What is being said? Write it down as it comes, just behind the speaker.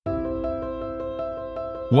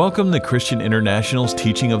Welcome to Christian International's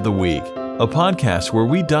Teaching of the Week, a podcast where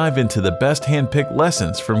we dive into the best hand-picked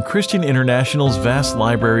lessons from Christian International's vast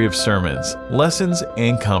library of sermons, lessons,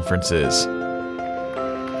 and conferences.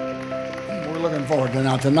 We're looking forward to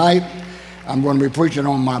now. Tonight, I'm going to be preaching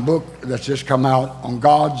on my book that's just come out on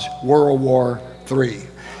God's World War III.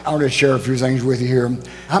 I want to share a few things with you here.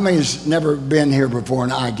 How many's never been here before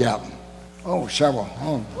in IGAP? Oh, several.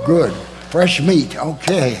 Oh, good. Fresh meat.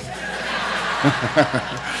 Okay.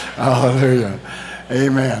 Hallelujah.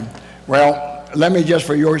 Amen. Well, let me just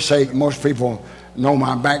for your sake, most people know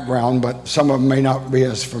my background, but some of them may not be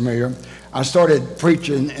as familiar. I started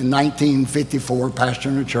preaching in 1954,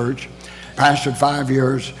 pastoring a church, pastored 5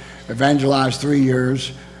 years, evangelized 3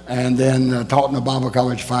 years, and then taught in the Bible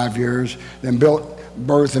college 5 years, then built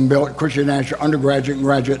Christian International undergraduate and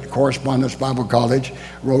graduate correspondence Bible college,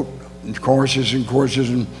 wrote courses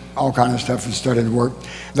and all kind of stuff and studied work.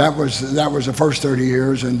 That was the first 30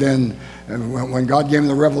 years, and then when God gave me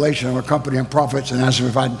the revelation of a company of prophets and asked me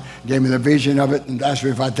if gave me the vision of it and asked me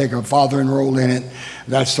if I'd take a fathering role in it,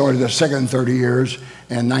 that started the second 30 years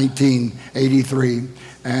in 1983,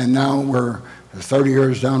 and now we're 30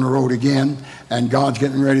 years down the road again, and God's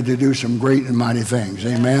getting ready to do some great and mighty things.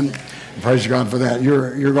 Amen. Praise God for that.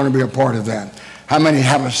 You're going to be a part of that. How many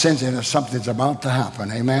have a sense that something's about to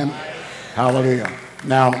happen? Amen. Hallelujah.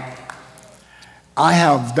 Now, I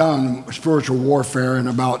have done spiritual warfare in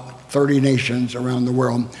about 30 nations around the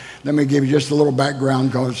world. Let me give you just a little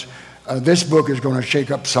background, because this book is going to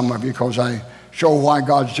shake up some of you, because I show why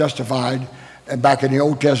God's justified back in the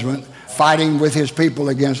Old Testament, fighting with his people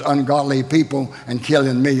against ungodly people and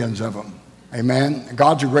killing millions of them. Amen.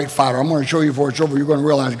 God's a great fighter. I'm going to show you before it's over. You're going to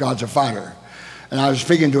realize God's a fighter. And I was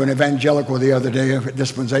speaking to an evangelical the other day, a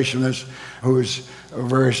dispensationalist who is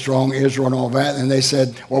very strong, Israel and all that, and they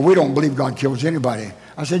said, well, we don't believe God kills anybody.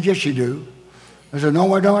 I said, yes, you do. They said,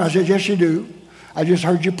 no, I don't. I said, yes, you do. I just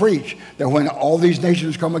heard you preach that when all these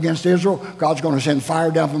nations come against Israel, God's going to send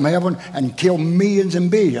fire down from heaven and kill millions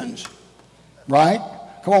and billions. Right?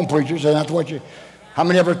 Come on, preachers. And that's what you... How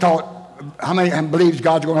many believes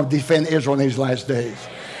God's going to defend Israel in these last days?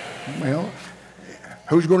 Well,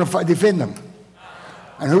 who's going to defend them?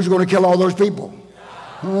 And who's going to kill all those people?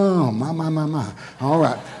 Oh, my. All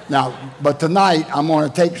right. Now, but tonight, I'm going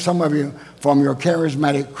to take some of you from your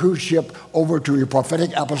charismatic cruise ship over to your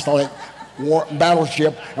prophetic apostolic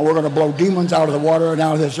battleship, and we're going to blow demons out of the water and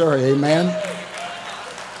out of this area. Amen?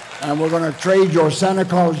 And we're going to trade your Santa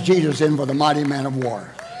Claus Jesus in for the mighty man of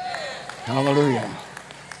war. Hallelujah.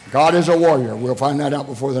 God is a warrior. We'll find that out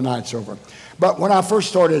before the night's over. But when I first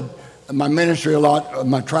started my ministry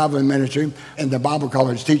my traveling ministry and the Bible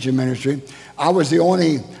college teaching ministry, I was the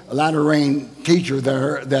only latter rain teacher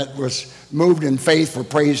there that was moved in faith for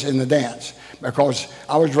praise in the dance, because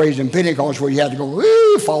I was raised in Pentecost where you had to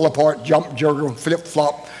go fall apart, jump, jerk, flip,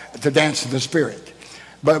 flop to dance in the Spirit.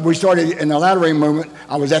 But we started in the latter rain movement.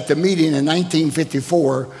 I was at the meeting in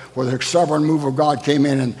 1954 where the sovereign move of God came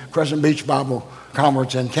in Crescent Beach Bible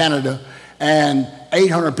Conference in Canada, and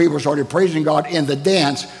 800 people started praising God in the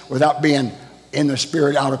dance without being in the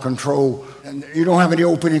Spirit, out of control. And you don't have any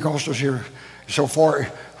old Pentecostals here so far.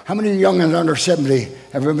 How many youngins under 70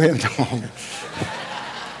 have been told?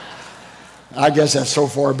 I guess that's so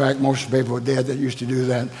far back, most people are dead that used to do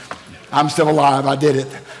that. I'm still alive. I did it.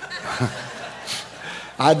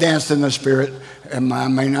 I danced in the Spirit, and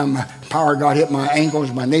my power of God hit my ankles,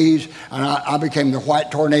 my knees, and I became the white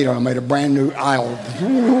tornado. I made a brand new aisle.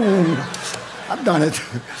 I've done it.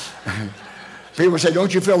 People say,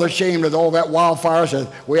 don't you feel ashamed of all that wildfire? I said,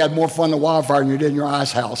 we had more fun in the wildfire than you did in your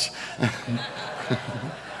ice house.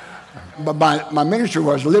 But my ministry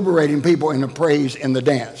was liberating people in the praise in the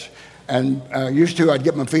dance. And I'd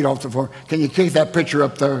get my feet off the floor. Can you keep that picture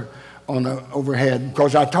up there on the overhead?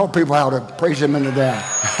 Because I taught people how to praise him in the dance.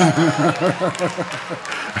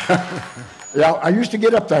 Yeah, I used to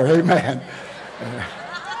get up there, amen.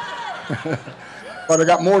 But I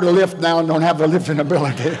got more to lift now and don't have the lifting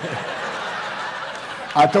ability.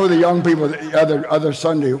 I told the young people the other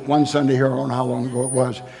Sunday, one Sunday here, I don't know how long ago it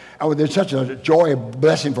was, there's such a joy, a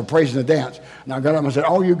blessing for praising the dance. And I got up and said,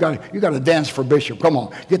 you got to dance for Bishop. Come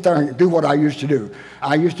on, get there and do what I used to do.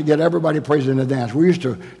 I used to get everybody praising the dance. We used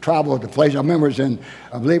to travel to places. I remember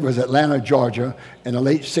I believe it was Atlanta, Georgia, in the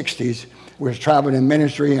late 60s. We was traveling in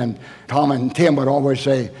ministry, and Tom and Tim would always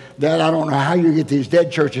say, Dad, I don't know how you get these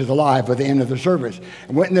dead churches alive at the end of the service.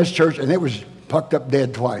 And went in this church, and it was plucked up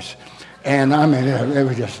dead twice. And I mean, it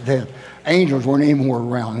was just dead. Angels weren't anymore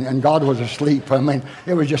around, and God was asleep. I mean,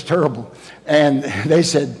 it was just terrible. And they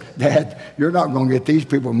said, Dad, you're not going to get these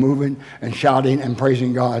people moving and shouting and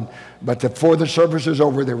praising God. But before the service was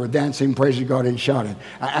over, they were dancing, praising God, and shouting.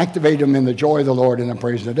 I activated them in the joy of the Lord and the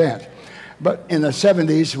praise and the dance. But in the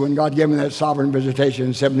 70s, when God gave me that sovereign visitation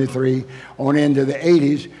in 73, on into the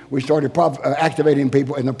 80s, we started activating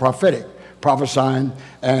people in the prophetic, prophesying.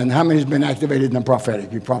 And how many's been activated in the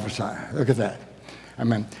prophetic? You prophesy. Look at that.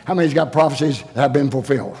 Amen. How many's got prophecies that have been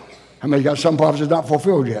fulfilled? How many's got some prophecies not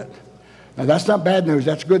fulfilled yet? Now, that's not bad news.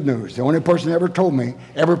 That's good news. The only person that ever told me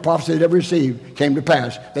every prophecy they ever received came to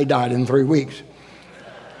pass. They died in 3 weeks.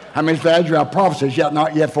 How many's glad you have prophecies yet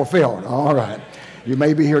not yet fulfilled? All right. You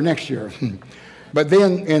may be here next year. But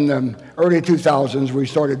then in the early 2000s, we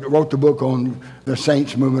wrote the book on the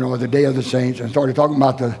Saints movement, or the Day of the Saints, and started talking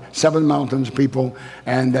about the 7 mountains people,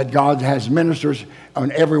 and that God has ministers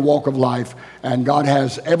on every walk of life, and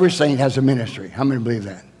every saint has a ministry. How many believe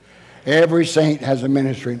that? Every saint has a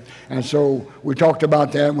ministry. And so we talked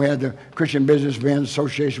about that. We had the Christian Businessmen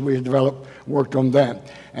Association we had developed, worked on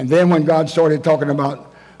that. And then when God started talking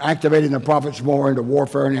about activating the prophets more into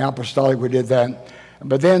warfare and the apostolic, we did that.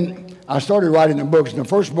 But then I started writing the books, and the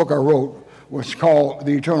first book I wrote was called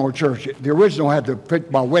The Eternal Church. The original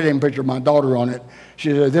had my wedding picture of my daughter on it. She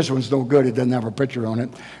said, this one's no good, it doesn't have a picture on it.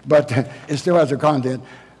 But it still has the content.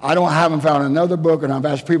 I haven't found another book, and I've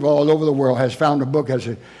asked people all over the world, has found a book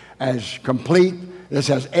as complete. It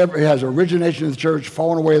has origination of the church,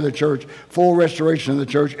 falling away of the church, full restoration of the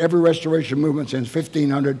church, every restoration movement since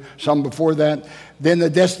 1500, some before that, then the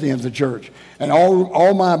destiny of the church. And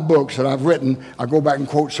all my books that I've written, I go back and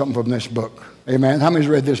quote something from this book. Amen. How many's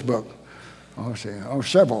read this book?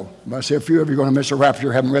 Several. But I see a few of you are going to miss a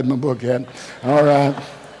rapture, haven't read my book yet. All right.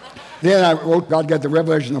 Then I wrote, God got the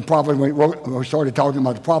revelation of the prophet. We started talking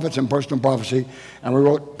about the prophets and personal prophecy, and we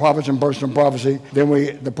wrote prophets and personal prophecy. Then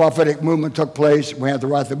the prophetic movement took place. We had to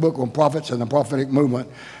write the book on prophets and the prophetic movement.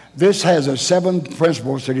 This has 7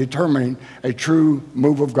 principles to determining a true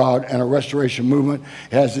move of God and a restoration movement.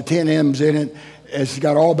 It has the 10 M's in it. It's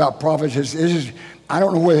got all about prophets. I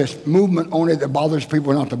don't know where this movement on it that bothers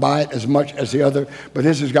people not to buy it as much as the other, but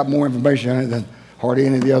this has got more information in it than hardly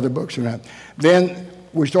any of the other books in that. Then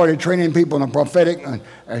we started training people in the prophetic, and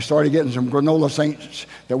I started getting some granola saints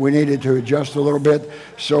that we needed to adjust a little bit.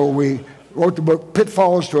 So we wrote the book,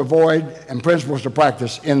 Pitfalls to Avoid and Principles to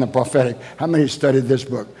Practice in the Prophetic. How many studied this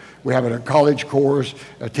book? We have it a college course,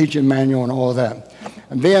 a teaching manual, and all of that.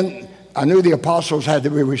 And then I knew the apostles had to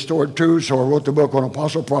be restored too, so I wrote the book on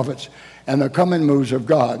apostle prophets and the coming moves of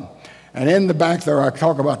God. And in the back there, I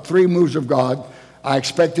talk about 3 moves of God I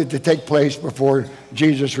expected to take place before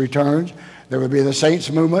Jesus returns. There would be the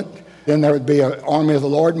saints movement, then there would be an army of the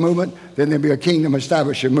Lord movement, then there'd be a kingdom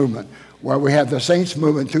establishing movement. Where we have the saints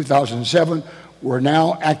movement in 2007, we're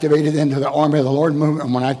now activated into the army of the Lord movement.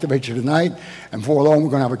 I'm going to activate you tonight, and before long we're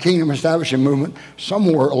going to have a kingdom establishing movement.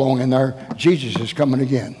 Somewhere along in there, Jesus is coming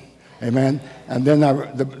again. Amen. And then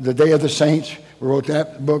the Day of the Saints, we wrote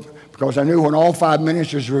that book because I knew when all 5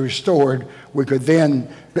 ministries were restored, we could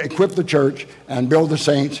then equip the church and build the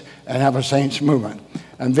saints and have a saints movement.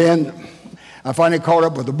 And then I finally caught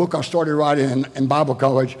up with the book I started writing in Bible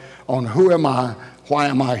college on who am I, why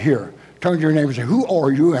am I here? Turn to your neighbor and say, who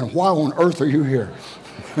are you and why on earth are you here?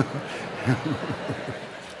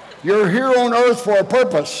 You're here on earth for a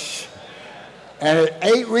purpose. And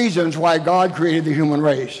 8 reasons why God created the human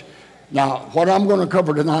race. Now, what I'm going to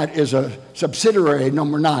cover tonight is a subsidiary,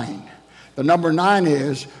 number 9. The number 9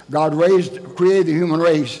 is God created the human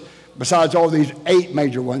race, besides all these 8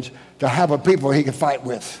 major ones, to have a people he could fight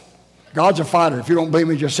with. God's a fighter. If you don't believe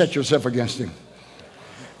me, just set yourself against him.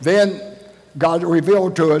 Then God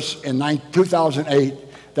revealed to us in 2008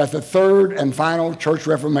 that the 3rd and final church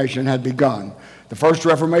reformation had begun. The first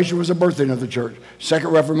Reformation was the birthing of the church. Second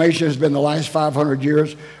Reformation has been the last 500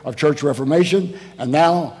 years of church reformation. And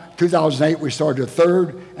now, 2008, we started the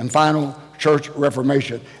 3rd and final church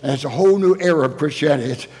reformation. And it's a whole new era of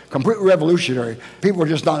Christianity. It's completely revolutionary. People are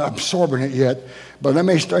just not absorbing it yet. But let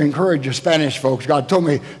me encourage the Spanish folks. God told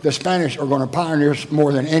me the Spanish are going to pioneer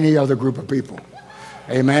more than any other group of people.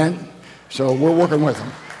 Amen? So we're working with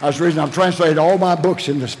them. That's the reason I've translated all my books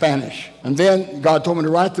into Spanish. And then God told me to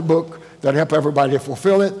write the book that help everybody to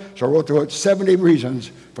fulfill it. So I wrote the book, 70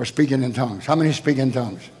 Reasons for Speaking in Tongues. How many speak in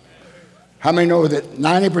tongues? How many know that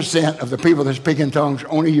 90% of the people that speak in tongues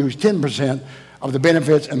only use 10% of the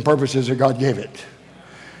benefits and purposes that God gave it?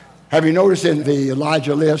 Have you noticed in the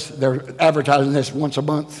Elijah list, they're advertising this once a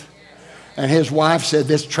month? And his wife said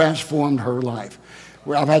this transformed her life.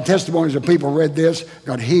 Well, I've had testimonies of people read this,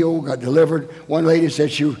 got healed, got delivered. One lady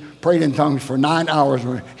said she prayed in tongues for 9 hours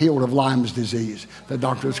and was healed of Lyme's disease. The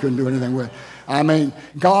doctors couldn't do anything with it. I mean,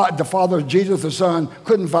 God, the Father, Jesus the Son,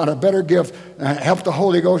 couldn't find a better gift. Help the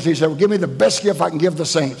Holy Ghost. He said, well, give me the best gift I can give the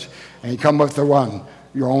saints. And he come with the one,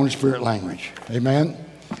 your own spirit language. Amen?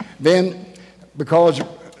 Then, because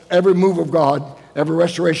every move of God, every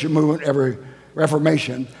restoration movement, every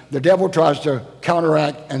reformation, the devil tries to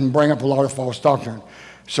counteract and bring up a lot of false doctrine.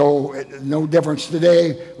 So no difference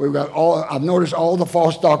today. I've noticed all the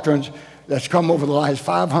false doctrines that's come over the last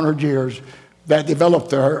 500 years that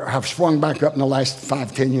developed there have sprung back up in the last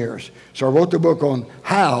 5-10 years. So I wrote the book on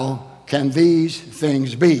How Can These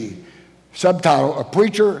Things Be? Subtitle, A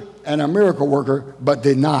Preacher and a Miracle Worker, but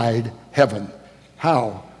Denied Heaven.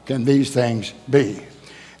 How can these things be?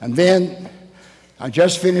 And then I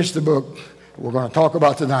just finished the book we're going to talk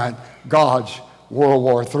about tonight, God's World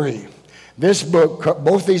War III. This book,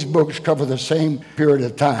 both these books cover the same period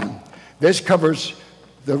of time. This covers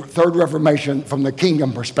the Third Reformation from the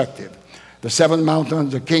kingdom perspective. The seven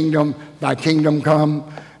mountains, the kingdom, thy kingdom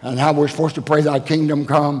come, and how we're supposed to pray, thy kingdom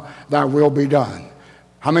come, thy will be done.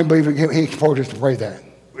 How many believe he told us to pray that?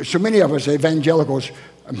 So many of us, evangelicals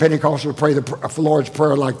and Pentecostals, pray the Lord's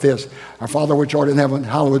Prayer like this. Our Father which art in heaven,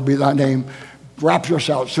 hallowed be thy name. Wrap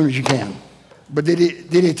yourself as soon as you can. But did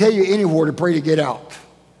he tell you anywhere to pray to get out?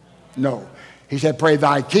 No. He said, pray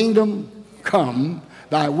thy kingdom come,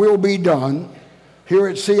 thy will be done here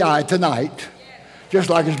at CI tonight, just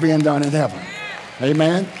like it's being done in heaven.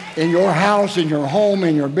 Amen. In your house, in your home,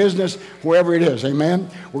 in your business, wherever it is. Amen.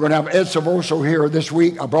 We're going to have Ed Savoso here this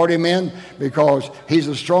week. I brought him in because he's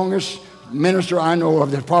the strongest minister I know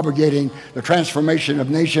of that's propagating the transformation of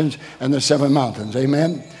nations and the seven mountains.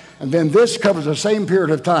 Amen. And then this covers the same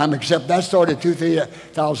period of time, except that started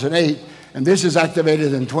 2008, and this is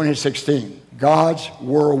activated in 2016. God's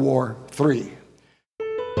World War III.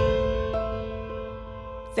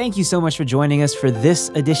 Thank you so much for joining us for this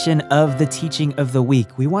edition of the Teaching of the Week.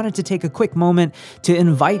 We wanted to take a quick moment to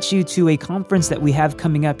invite you to a conference that we have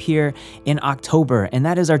coming up here in October, and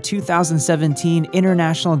that is our 2017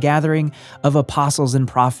 International Gathering of Apostles and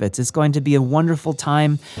Prophets. It's going to be a wonderful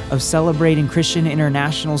time of celebrating Christian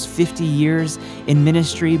International's 50 years in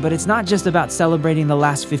ministry, but it's not just about celebrating the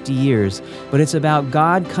last 50 years, but it's about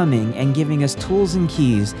God coming and giving us tools and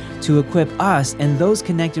keys to equip us and those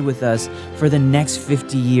connected with us for the next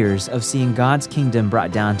 50 years of seeing God's kingdom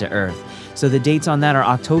brought down to earth. So the dates on that are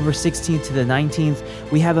October 16th to the 19th.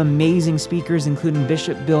 We have amazing speakers, including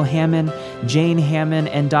Bishop Bill Hammond, Jane Hammond,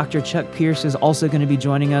 and Dr. Chuck Pierce is also going to be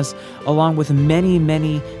joining us, along with many,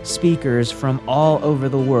 many speakers from all over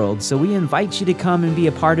the world. So we invite you to come and be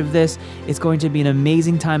a part of this. It's going to be an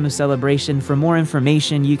amazing time of celebration. For more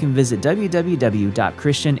information, you can visit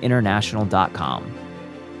www.christianinternational.com.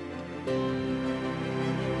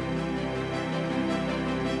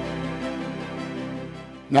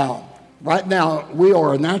 Now, right now, we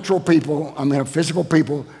are a natural people, a physical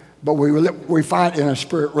people, but we fight in a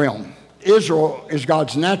spirit realm. Israel is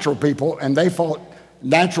God's natural people, and they fought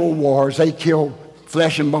natural wars. They killed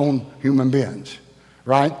flesh and bone human beings,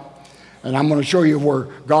 right? And I'm going to show you where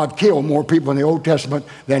God killed more people in the Old Testament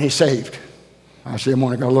than he saved. I see I'm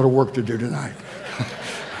only got a little work to do tonight.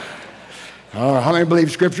 How many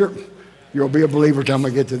believe Scripture? You'll be a believer till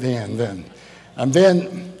we get to the end then. And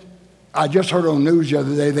then I just heard on the news the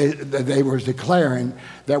other day they was declaring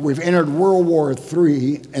that we've entered World War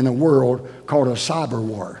III in a world called a cyber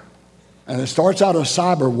war. And it starts out a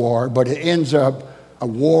cyber war, but it ends up a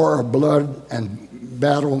war of blood and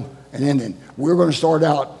battle and ending. We're going to start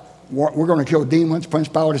out, we're going to kill demons,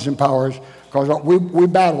 principalities, and powers, because we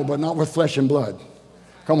battle, but not with flesh and blood.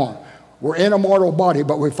 Come on. We're in a mortal body,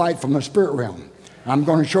 but we fight from the spirit realm. I'm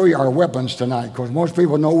going to show you our weapons tonight, because most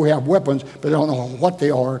people know we have weapons, but they don't know what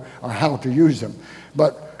they are or how to use them.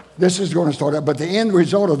 But this is going to start out. But the end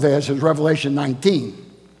result of this is Revelation 19.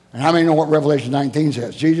 And how many know what Revelation 19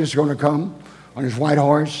 says? Jesus is going to come on his white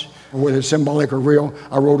horse, whether it's symbolic or real.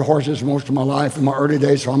 I rode horses most of my life in my early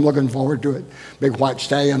days, so I'm looking forward to it. Big white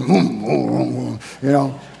stallion, you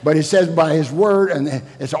know. But he says by his word, and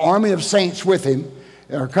it's an army of saints with him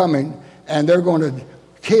that are coming, and they're going to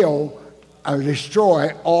kill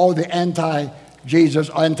destroy all the anti-Jesus,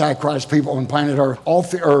 anti-Christ people on planet Earth off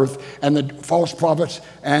the earth, and the false prophets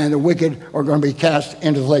and the wicked are going to be cast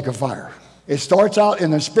into the lake of fire. It starts out in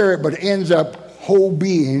the spirit, but it ends up whole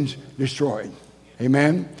beings destroyed.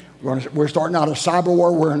 Amen? We're starting out a cyber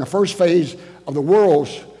war. We're in the first phase of the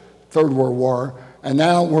world's Third World War, and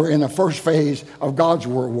now we're in the first phase of God's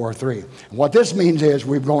World War III. And what this means is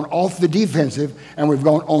we've gone off the defensive and we've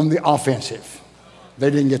gone on the offensive. They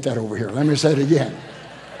didn't get that over here. Let me say it again.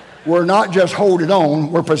 We're not just holding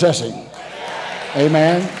on, we're possessing.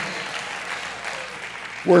 Amen.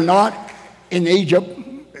 We're not in Egypt.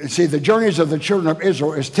 See, the journeys of the children of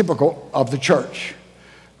Israel is typical of the church.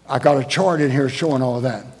 I got a chart in here showing all of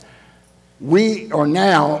that. We are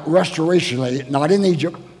now restorationally, not in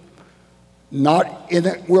Egypt, not in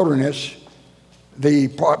the wilderness. The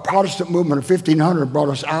Protestant movement of 1500 brought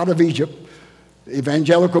us out of Egypt. The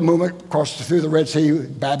evangelical movement crossed through the Red Sea,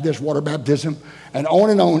 Baptist, water baptism, and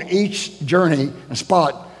on each journey and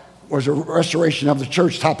spot was a restoration of the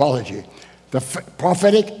church typology. The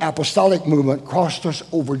prophetic apostolic movement crossed us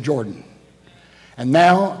over Jordan. And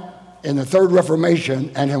now, in the Third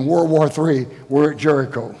Reformation and in World War III, we're at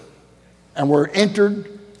Jericho. And we're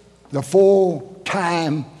entered the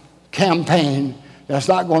full-time campaign that's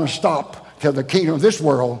not going to stop till the kingdom of this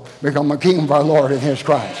world become a kingdom of our Lord and His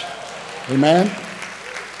Christ. Amen?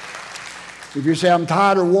 If you say, I'm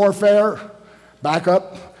tired of warfare, back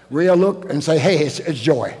up, relook, and say, hey, it's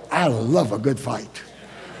joy. I love a good fight.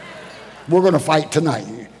 We're going to fight tonight.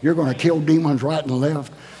 You're going to kill demons right and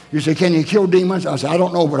left. You say, can you kill demons? I say, I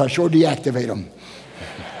don't know, but I sure deactivate them.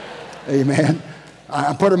 Amen.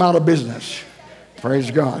 I put them out of business.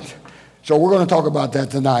 Praise God. So we're going to talk about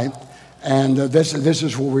that tonight. And this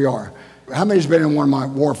is where we are. How many's been in one of my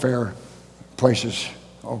warfare places?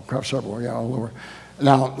 Oh, several, yeah, all over.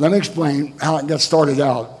 Now, let me explain how it got started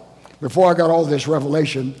out. Before I got all this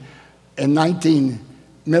revelation, in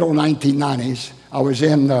middle 1990s, I was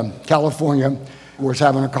in California, was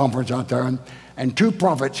having a conference out there, and two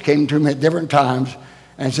prophets came to me at different times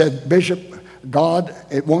and said, Bishop, God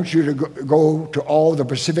wants you to go to all the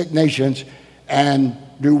Pacific nations and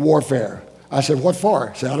do warfare. I said, what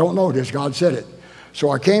for? I said, I don't know this. God said it.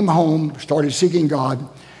 So I came home, started seeking God,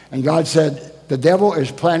 and God said, the devil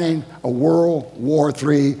is planning a World War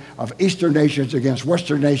III of Eastern nations against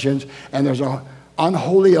Western nations, and there's an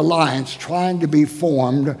unholy alliance trying to be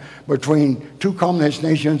formed between two communist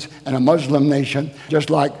nations and a Muslim nation, just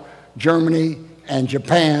like Germany and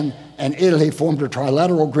Japan and Italy formed a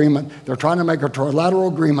trilateral agreement. They're trying to make a trilateral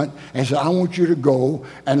agreement and say, I want you to go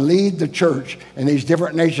and lead the church in these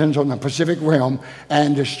different nations on the Pacific realm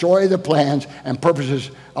and destroy the plans and purposes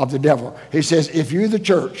of the devil. He says, if you, the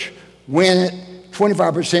church, win it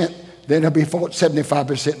 25%, then it'll be fought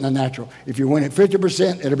 75% in the natural. If you win it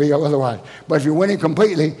 50%, it'll be otherwise. But if you win it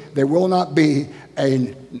completely, there will not be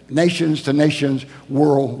a nations-to-nations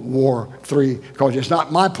World War III, because it's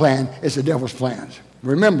not my plan, it's the devil's plans.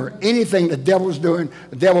 Remember, anything the devil's doing,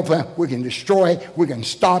 the devil plan, we can destroy, we can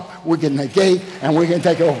stop, we can negate, and we can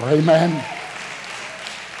take over. Amen?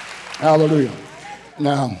 Hallelujah.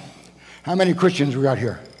 Now, how many Christians we got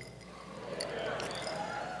here?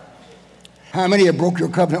 How many have broke your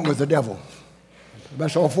covenant with the devil?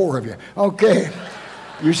 That's all four of you. Okay.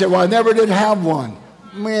 You say, well, I never did have one.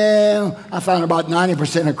 Well, I found about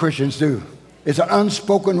 90% of Christians do. It's an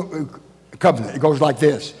unspoken covenant. It goes like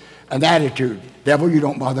this. An attitude. Devil, you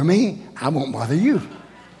don't bother me. I won't bother you.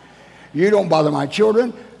 You don't bother my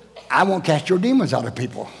children. I won't cast your demons out of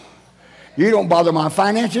people. You don't bother my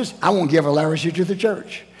finances. I won't give a lavishy to the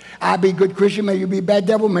church. I be good Christian. May you be bad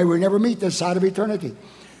devil. May we never meet this side of eternity.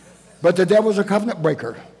 But the devil's a covenant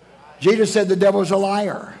breaker. Jesus said the devil's a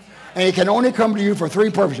liar. And he can only come to you for three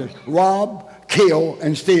purposes. Rob, kill,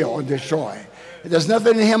 and steal, and destroy. There's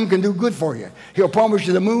nothing in him can do good for you. He'll promise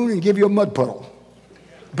you the moon and give you a mud puddle.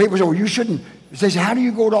 People say, well, you shouldn't. They say, how do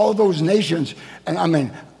you go to all those nations?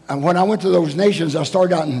 And when I went to those nations, I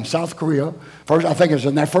started out in South Korea. First, I think it was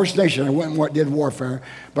in that first nation I went and did warfare.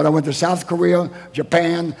 But I went to South Korea,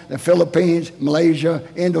 Japan, the Philippines, Malaysia,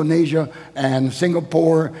 Indonesia, and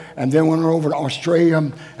Singapore, and then went over to Australia,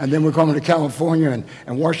 and then we're coming to California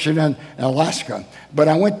and Washington and Alaska. But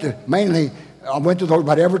I went to those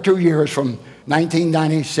about every 2 years from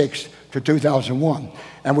 1996 to 2001.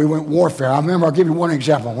 And we went warfare. I remember, I'll give you one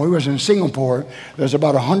example. When we was in Singapore, there's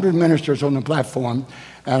about 100 ministers on the platform,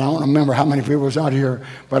 and I don't remember how many people was out here,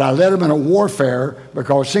 but I led them in a warfare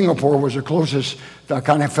because Singapore was the closest that I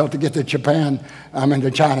kind of felt to get to Japan,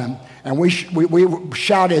 to China. And we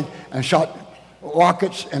shouted and shot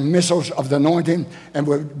rockets and missiles of the anointing and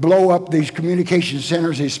would blow up these communication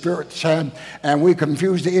centers these spirits had, and we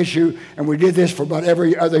confused the issue, and we did this for about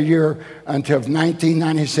every other year until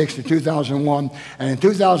 1996 to 2001. And in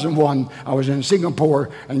 2001, I was in Singapore,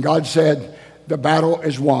 and God said, the battle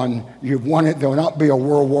is won. You've won it. There will not be a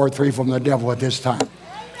World War III from the devil at this time.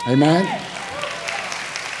 Amen?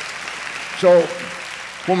 So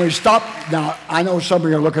when we stop, now I know some of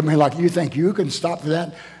you are looking at me like, you think you can stop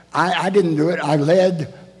that? I didn't do it. I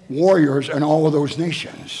led warriors in all of those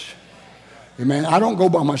nations. Amen. I don't go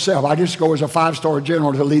by myself. I just go as a 5-star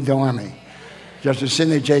general to lead the army. just as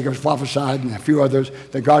Sidney Jacobs prophesied and a few others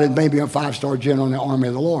that God had made me a 5-star general in the army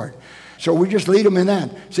of the Lord. So we just lead them in that.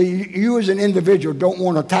 See, you as an individual don't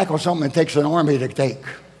want to tackle something it takes an army to take.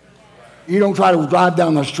 You don't try to drive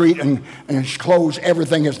down the street and close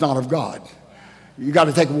everything that's not of God. You got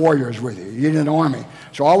to take warriors with you. You need an army.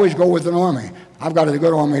 So always go with an army. I've got a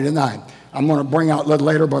good army tonight. I'm going to bring out a little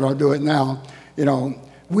later, but I'll do it now. You know,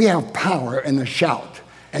 we have power in the shout.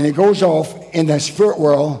 And it goes off in the spirit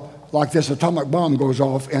world like this atomic bomb goes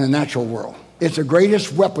off in the natural world. It's the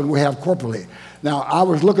greatest weapon we have corporately. Now, I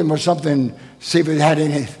was looking for something, see if it had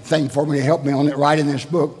anything for me to help me on it, write in this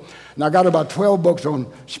book. And I got about 12 books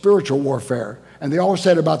on spiritual warfare. And they all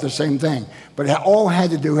said about the same thing. But it all had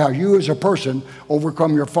to do how you as a person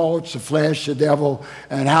overcome your faults, the flesh, the devil,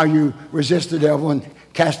 and how you resist the devil and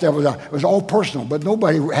cast devils out. It was all personal, but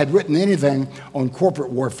nobody had written anything on corporate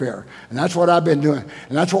warfare. And that's what I've been doing.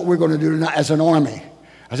 And that's what we're going to do tonight as an army.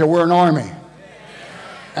 I said, we're an army.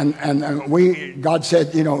 And God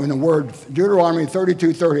said, you know, in the word, Deuteronomy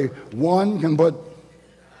 32:30, one can put,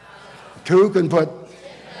 two can put.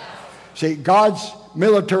 See, God's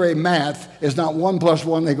military math is not 1 +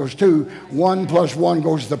 1 equals 2. 1 + 1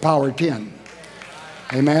 goes to the power of 10.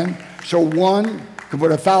 Amen? So 1 can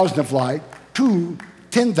put 1,000 to flight, 2,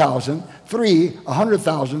 10,000, 3,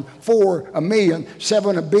 100,000, 4, 1,000,000,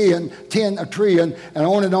 7, 1 billion, 10, 1 trillion, and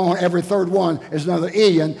on. Every third one is another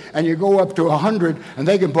illion, and you go up to 100, and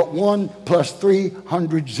they can put 1 +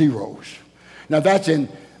 300 zeros. Now that's in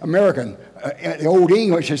American. The Old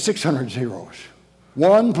English is 600 zeros.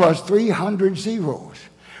 1 + 300 zeros.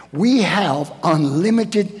 We have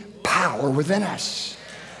unlimited power within us.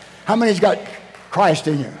 How many's got Christ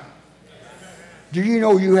in you? Do you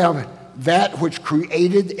know you have that which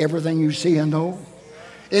created everything you see and know?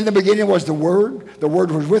 In the beginning was the Word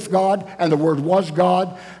was with God, and the Word was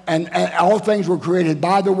God, and all things were created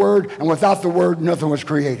by the Word, and without the Word, nothing was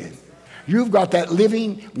created. You've got that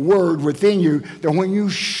living Word within you that when you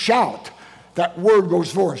shout, that word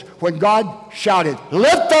goes forth. When God shouted,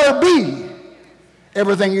 let there be,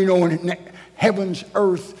 everything you know in heavens,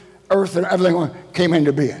 earth and everything came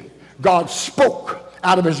into being. God spoke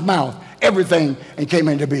out of his mouth everything and came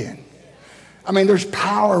into being. I mean, there's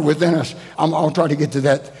power within us. I'll try to get to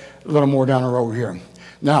that a little more down the road here.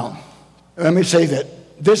 Now, let me say that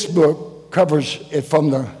this book covers it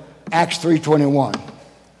from the Acts 3:21,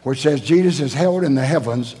 which says Jesus is held in the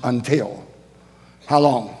heavens until how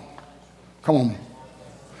long? Come on.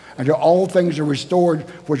 Until all things are restored,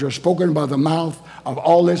 which are spoken by the mouth of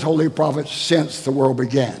all his holy prophets since the world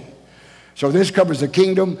began. So this covers the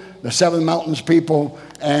kingdom, the 7 mountains people,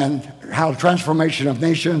 and how the transformation of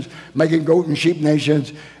nations, making goat and sheep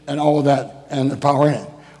nations, and all of that, and the power in it.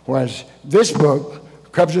 Whereas this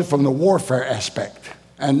book covers it from the warfare aspect.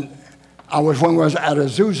 And when I was at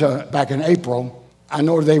Azusa back in April, I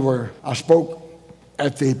know I spoke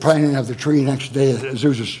at the planting of the tree next day at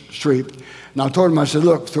Azusa Street. And I told him, I said,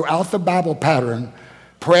 look, throughout the Bible pattern,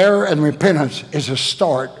 prayer and repentance is a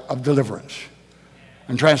start of deliverance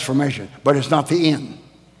and transformation, but it's not the end.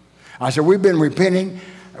 I said, we've been repenting,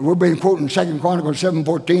 and we've been quoting 2 Chronicles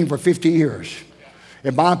 7:14 for 50 years.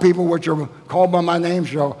 If my people which are called by my name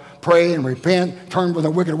shall pray and repent, turn from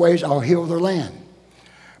their wicked ways, I'll heal their land.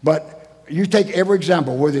 But you take every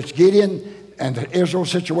example, whether it's Gideon and the Israel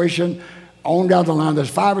situation, on down the line, there's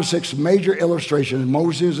 5 or 6 major illustrations,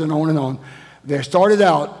 Moses and on. They started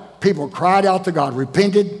out, people cried out to God,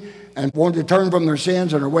 repented, and wanted to turn from their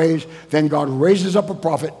sins and their ways. Then God raises up a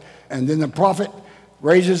prophet, and then the prophet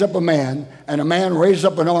raises up a man, and a man raises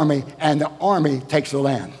up an army, and the army takes the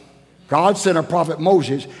land. God sent a prophet,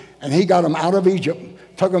 Moses, and he got them out of Egypt,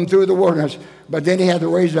 took them through the wilderness, but then he had to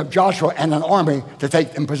raise up Joshua and an army to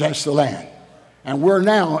take and possess the land. And we're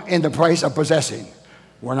now in the place of possessing.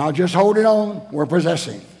 We're not just holding on, we're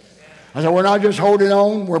possessing. I said, we're not just holding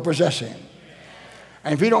on, we're possessing.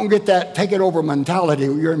 And if you don't get that take it over mentality,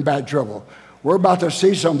 you're in bad trouble. We're about to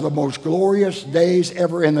see some of the most glorious days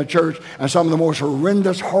ever in the church and some of the most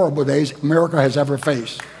horrendous, horrible days America has ever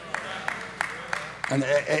faced. And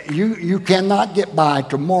you cannot get by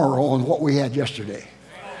tomorrow on what we had yesterday.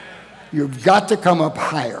 You've got to come up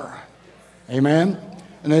higher. Amen?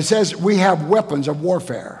 And it says we have weapons of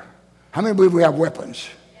warfare. How many believe we have weapons?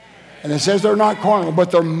 And it says they're not carnal,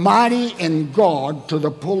 but they're mighty in God to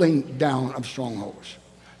the pulling down of strongholds.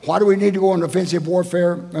 Why do we need to go into offensive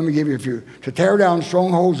warfare? Let me give you a few. To tear down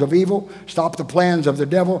strongholds of evil, stop the plans of the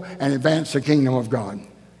devil, and advance the kingdom of God.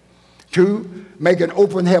 2, make an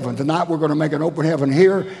open heaven. Tonight we're going to make an open heaven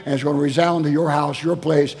here, and it's going to resound to your house, your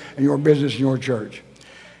place, and your business, and your church.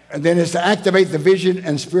 And then it's to activate the vision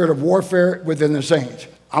and spirit of warfare within the saints.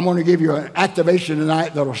 I'm going to give you an activation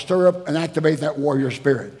tonight that'll stir up and activate that warrior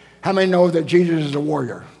spirit. How many know that Jesus is a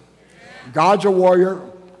warrior? God's a warrior.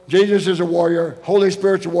 Jesus is a warrior. Holy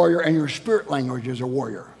Spirit's a warrior. And your spirit language is a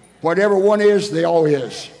warrior. Whatever one is, they all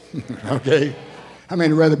is. Okay? How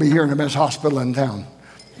many would rather be here in the best hospital in town?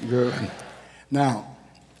 Good. Now,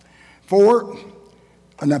 4,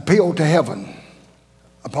 an appeal to heaven.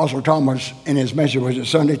 Apostle Thomas, in his message, was it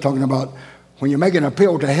Sunday, talking about when you make an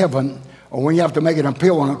appeal to heaven, or when you have to make an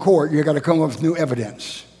appeal in a court, you got to come up with new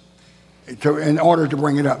evidence in order to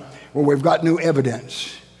bring it up. Well, we've got new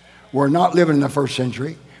evidence. We're not living in the first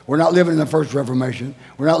century. We're not living in the first Reformation.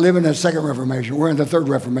 We're not living in the second Reformation. We're in the third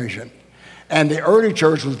Reformation. And the early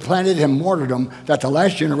church was planted in martyrdom that the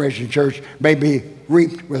last generation church may be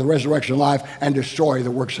reaped with a resurrection life and destroy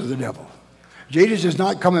the works of the devil. Jesus is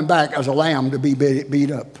not coming back as a lamb to be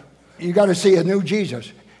beat up. You got to see a new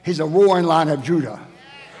Jesus. He's a roaring Lion of Judah.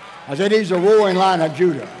 I said he's a roaring Lion of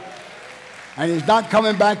Judah. And he's not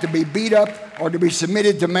coming back to be beat up or to be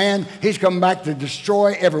submitted to man. He's coming back to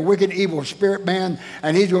destroy every wicked, evil spirit man.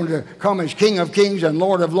 And he's going to come as King of Kings and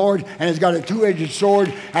Lord of Lords. And he's got a two-edged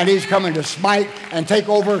sword. And he's coming to smite and take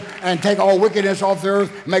over and take all wickedness off the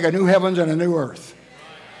earth, make a new heavens and a new earth.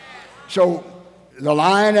 So the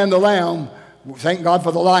lion and the lamb, thank God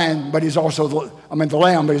for the lion, but he's also the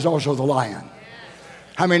lamb, but he's also the lion.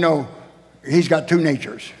 How many know he's got two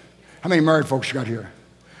natures? How many married folks got here?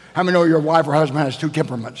 How many know your wife or husband has two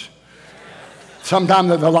temperaments? Sometimes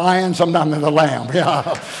they're the lion, sometimes they're the lamb.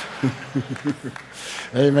 Yeah.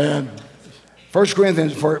 Amen. 1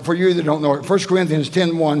 Corinthians, for you that don't know it, 1 Corinthians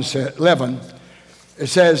 11, it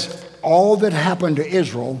says, all that happened to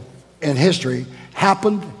Israel in history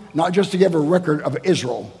happened not just to give a record of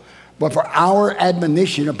Israel, but for our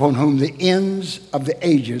admonition upon whom the ends of the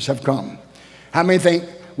ages have come. How many think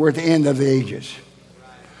we're at the end of the ages?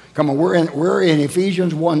 Come on, we're in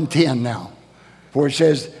Ephesians 1:10 now, where it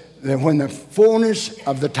says that when the fullness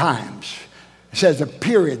of the times, it says the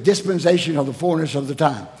period, dispensation of the fullness of the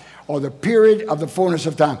time, or the period of the fullness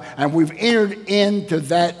of time, and we've entered into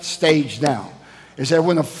that stage now. It said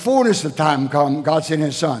when the fullness of time come, God sent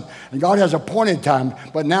his son. And God has appointed time,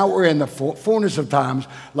 but now we're in the fullness of times.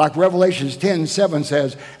 Like Revelations 10:7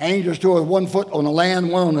 says, angels stood with 1 foot on the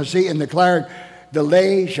land, 1 on the sea, and declared,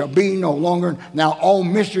 delay shall be no longer. Now all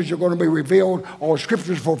mysteries are going to be revealed, all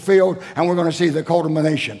scriptures fulfilled, and we're going to see the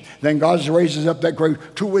culmination. Then God raises up that great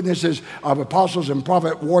 2 witnesses of apostles and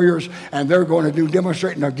prophet warriors, and they're going to do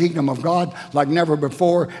demonstrating the kingdom of God like never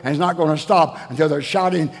before, and it's not going to stop until they're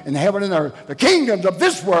shouting in heaven and earth, the kingdoms of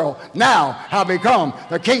this world now have become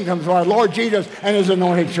the kingdoms of our Lord Jesus and his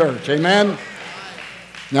anointed church. Amen.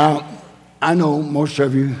 Now, I know most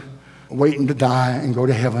of you are waiting to die and go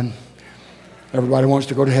to heaven. Everybody wants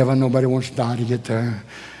to go to heaven. Nobody wants to die to get there.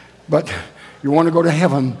 But you want to go to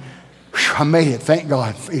heaven. Whew, I made it. Thank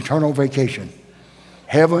God. Eternal vacation.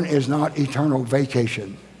 Heaven is not eternal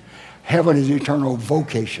vacation. Heaven is eternal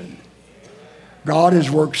vocation. God has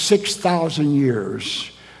worked 6,000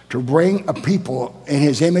 years to bring a people in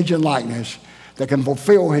his image and likeness that can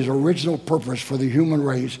fulfill his original purpose for the human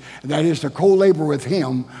race, and that is to co-labor with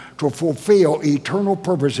him to fulfill eternal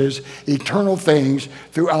purposes, eternal things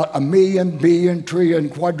throughout a million, billion, trillion,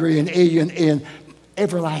 quadrillion, alien,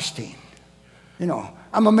 everlasting. You know,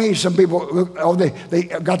 I'm amazed some people, they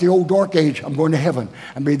got the old dark age, I'm going to heaven,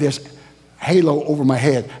 and be this halo over my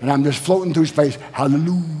head, and I'm just floating through space.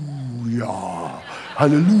 Hallelujah.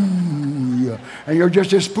 Hallelujah. And you're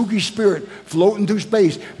just a spooky spirit floating through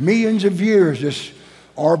space, millions of years just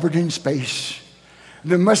orbiting space.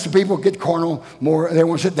 The most of people get carnal more. They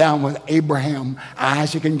want to sit down with Abraham,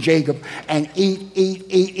 Isaac, and Jacob and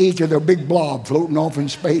eat to their big blob floating off in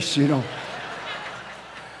space, you know.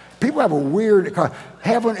 People have a weird,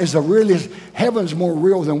 heaven is heaven's more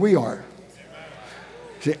real than we are.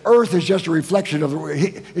 See, earth is just a reflection of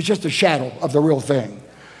it's just a shadow of the real thing.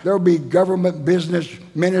 There will be government, business,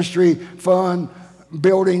 ministry, fun,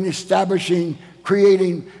 building, establishing,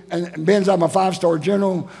 creating. And Ben's, I'm a 5-star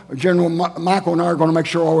general. General Michael and I are going to make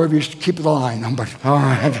sure all of you keep the line. All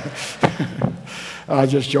right.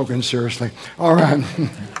 Just joking, seriously. All right.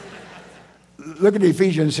 Look at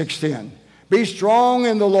Ephesians 6:10. Be strong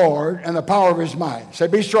in the Lord and the power of his might. Say,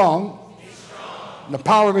 be strong. Be strong. In the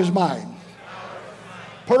power of his might.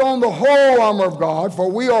 Put on the whole armor of God, for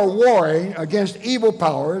we are warring against evil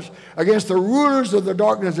powers, against the rulers of the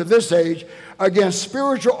darkness of this age, against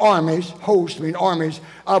spiritual armies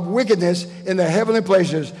of wickedness in the heavenly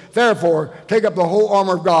places. Therefore, take up the whole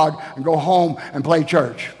armor of God and go home and play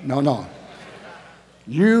church. No.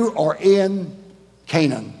 You are in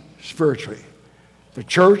Canaan spiritually. The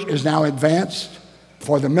church is now advanced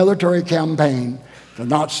for the military campaign to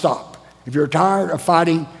not stop. If you're tired of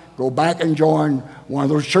fighting, go back and join one of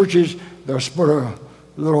those churches. They'll put a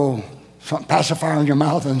little pacifier in your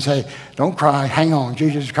mouth and say, don't cry, hang on,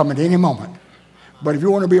 Jesus is coming at any moment. But if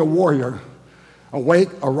you want to be a warrior, awake,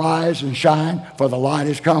 arise, and shine, for the light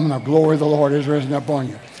is come, and the glory of the Lord is risen upon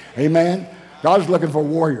you. Amen? God's looking for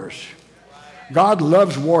warriors. God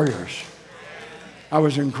loves warriors. I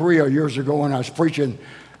was in Korea years ago, and I was preaching,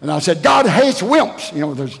 and I said, God hates wimps. You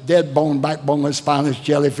know, there's dead bone, backboneless, spineless,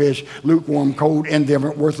 jellyfish, lukewarm, cold,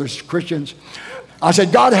 indifferent, worthless Christians. I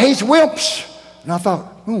said, God hates wimps. And I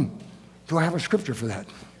thought, do I have a scripture for that?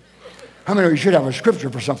 How many of you should have a scripture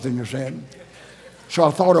for something you're saying? So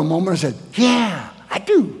I thought a moment, I said, yeah, I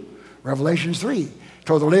do. Revelation 3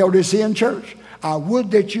 told the Laodicean church, I would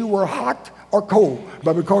that you were hot or cold,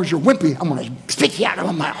 but because you're wimpy, I'm going to spit you out of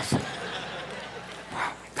my mouth.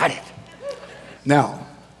 Wow, got it. Now,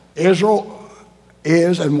 Israel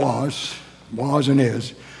is and was and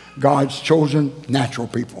is God's chosen natural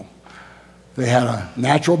people. They had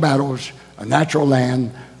natural battles, a natural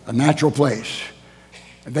land, a natural place.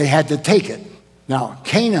 They had to take it. Now,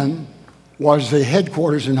 Canaan was the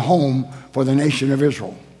headquarters and home for the nation of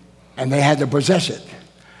Israel, and they had to possess it.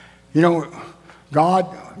 You know,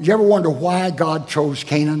 God, you ever wonder why God chose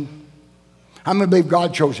Canaan? How many believe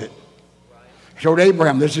God chose it? He told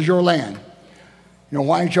Abraham, this is your land. You know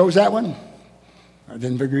why he chose that one? I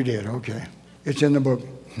didn't figure he did. Okay. It's in the book.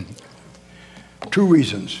 2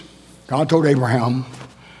 reasons. God told Abraham,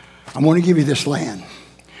 I'm going to give you this land.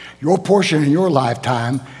 Your portion in your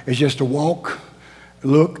lifetime is just to walk,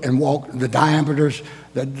 look and walk the diameters,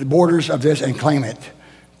 the borders of this and claim it.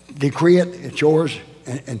 Decree it, it's yours,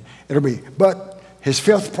 and it'll be. But his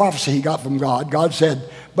 5th prophecy he got from God, God said,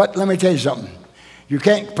 but let me tell you something. You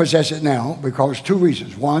can't possess it now because 2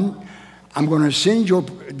 reasons. One, I'm going to send your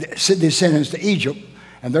descendants to Egypt,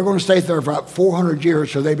 and they're going to stay there for about 400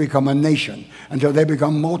 years till they become a nation, until they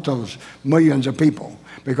become millions of people.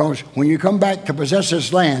 Because when you come back to possess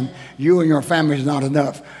this land, you and your family is not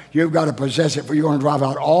enough. You've got to possess it, for you're going to drive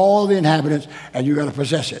out all the inhabitants, and you've got to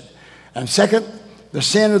possess it. And second, the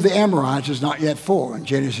sin of the Amorites is not yet full. In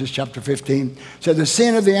Genesis chapter 15, said the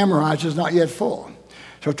sin of the Amorites is not yet full.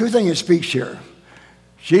 So 2 things it speaks here.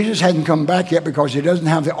 Jesus hadn't come back yet because he doesn't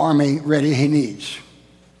have the army ready he needs.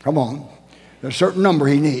 Come on. There's a certain number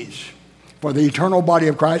he needs for the eternal body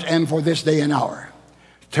of Christ and for this day and hour.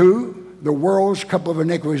 2, the world's cup of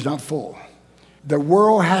iniquity is not full. The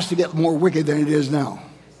world has to get more wicked than it is now.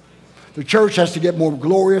 The church has to get more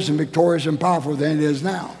glorious and victorious and powerful than it is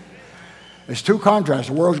now. It's 2 contrasts.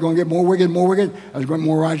 The world's going to get more wicked. It's going to get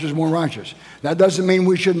more righteous. That doesn't mean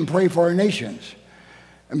we shouldn't pray for our nations.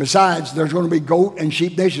 And besides, there's going to be goat and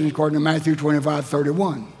sheep nations according to Matthew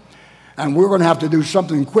 25:31. And we're going to have to do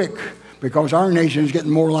something quick because our nation is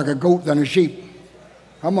getting more like a goat than a sheep.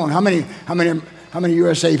 Come on, how many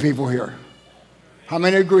USA people here? How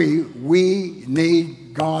many agree we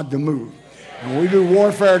need God to move? And when we do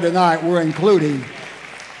warfare tonight, we're including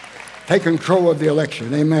take control of the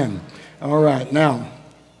election. Amen. All right, now,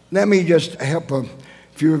 let me just help a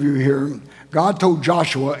few of you here. God told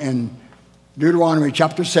Joshua in Deuteronomy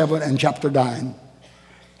chapter 7 and chapter 9,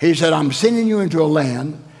 he said, I'm sending you into a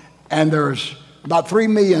land, and there's about 3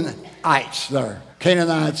 million ites there.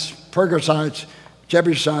 Canaanites, Perizzites,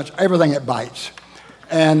 Jebusites, everything that bites.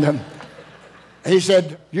 And he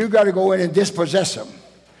said, you've got to go in and dispossess them.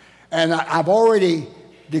 And I've already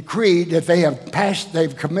decreed that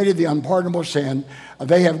they've committed the unpardonable sin.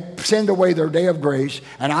 They have sinned away their day of grace.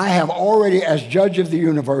 And I have already, as judge of the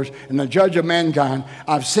universe and the judge of mankind,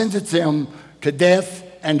 I've sentenced them to death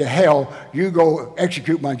and to hell. You go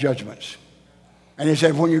execute my judgments. And he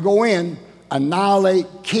said, when you go in, annihilate,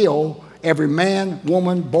 kill every man,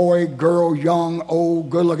 woman, boy, girl, young, old,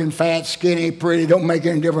 good-looking, fat, skinny, pretty, don't make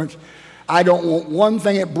any difference. I don't want one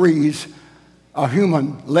thing that breathes a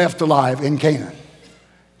human left alive in Canaan.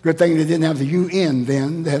 Good thing they didn't have the UN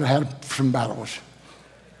then. They had some battles.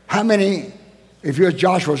 How many, if you're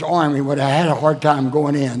Joshua's army, would have had a hard time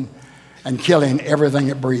going in and killing everything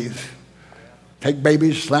that breathes? Take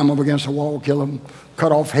babies, slam them against the wall, kill them,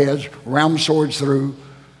 cut off heads, ram swords through.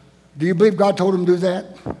 Do you believe God told him to do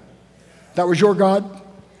that? That was your God?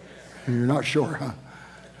 You're not sure, huh?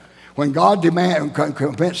 When God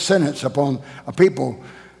commits sentence upon a people,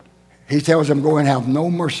 he tells them, go and have no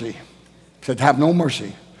mercy. He said, have no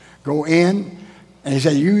mercy. Go in, and he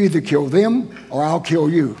said, you either kill them or I'll kill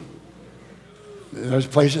you. There's a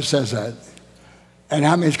place that says that. And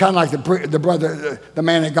I mean, it's kind of like the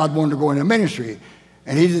man that God wanted to go into ministry.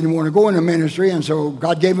 And he didn't want to go into ministry, and so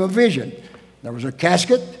God gave him a vision. There was a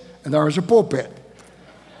casket, and there was a pulpit.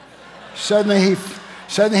 Suddenly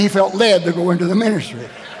Suddenly he felt led to go into the ministry.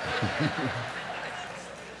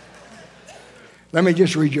 Let me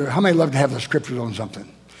just read you. How many love to have the scriptures on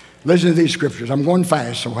something? Listen to these scriptures. I'm going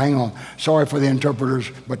fast, so hang on. Sorry for the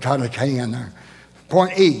interpreters, but try to hang in there.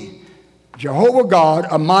 Point E. Jehovah God,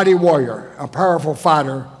 a mighty warrior, a powerful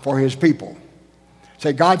fighter for his people.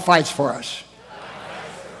 Say, God fights for us.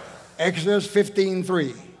 Exodus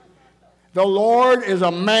 15:3. The Lord is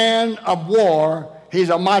a man of war. He's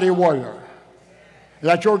a mighty warrior. Is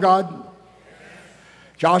that your God?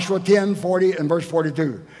 Joshua 10:40 and verse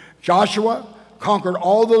 42. Joshua conquered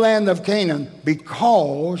all the land of Canaan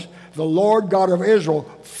because the Lord God of Israel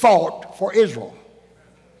fought for Israel.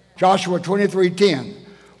 Joshua 23:10.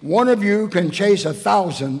 One of you can chase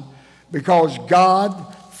 1,000 because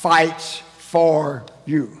God fights for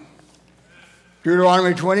you.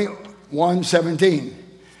 Deuteronomy 21:17.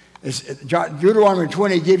 Deuteronomy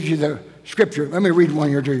 20 gives you the scripture. Let me read one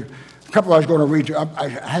here to you. A couple I was going to read to you. I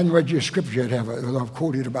hadn't read you a scripture yet, I've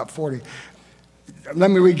quoted about 40.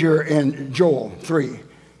 Let me read you in Joel 3.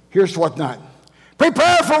 Here's what not.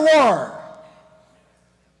 Prepare for war.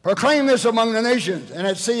 Proclaim this among the nations and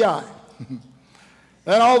at CI.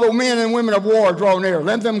 Let all the men and women of war draw near.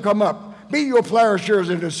 Let them come up. Beat your plowshares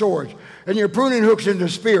into swords and your pruning hooks into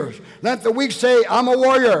spears. Let the weak say, I'm a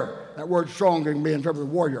warrior. That word strong can be interpreted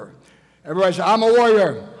warrior. Everybody say, I'm a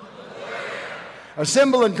warrior.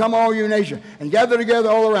 Assemble and come all you nations and gather together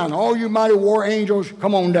all around. All you mighty war angels,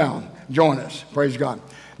 come on down. Join us. Praise God.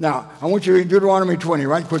 Now, I want you to read Deuteronomy 20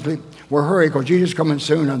 right quickly. We're hurrying because Jesus is coming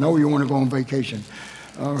soon. I know you want to go on vacation.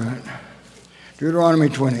 All right. Deuteronomy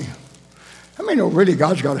 20. I mean, no, really,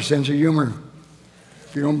 God's got a sense of humor.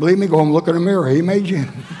 If you don't believe me, go home and look in the mirror. He made you.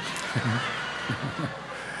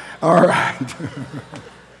 All right.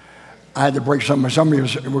 I had to break some of you.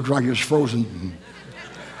 It looks like it was frozen.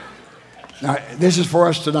 Now, this is for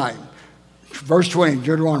us tonight. Verse 20,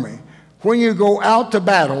 Deuteronomy. When you go out to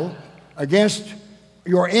battle against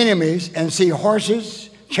your enemies and see horses,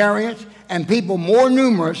 chariots, and people more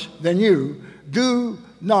numerous than you, do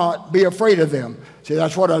not be afraid of them. See,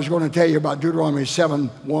 that's what I was going to tell you about Deuteronomy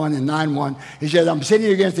 7:1 and 9:1. He said, I'm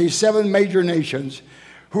sitting against these 7 major nations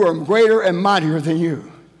who are greater and mightier than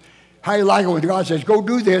you. How you like it when God says, go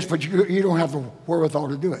do this, but you don't have the wherewithal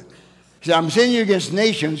to do it. He said, I'm sending you against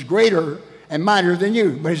nations greater and mightier than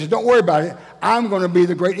you. But he says, don't worry about it. I'm going to be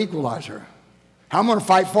the great equalizer. I'm going to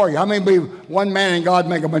fight for you. How many believe one man and God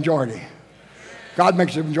make a majority? God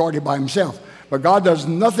makes a majority by himself. But God does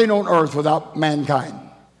nothing on earth without mankind.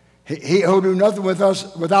 He'll do nothing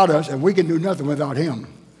without us, and we can do nothing without him.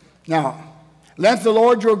 Now, let the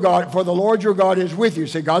Lord your God, for the Lord your God is with you.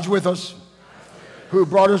 Say, God's with us, who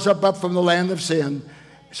brought us up from the land of sin.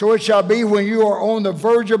 So it shall be when you are on the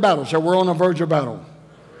verge of battle. So we're on the verge of battle.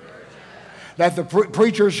 That the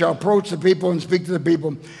preacher shall approach the people and speak to the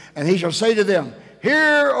people, and he shall say to them,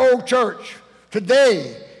 Hear, O church,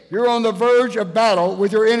 today you're on the verge of battle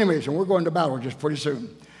with your enemies. And we're going to battle just pretty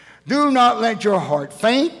soon. Do not let your heart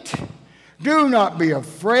faint. Do not be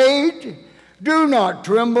afraid. Do not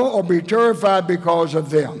tremble or be terrified because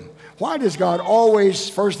of them. Why does God always,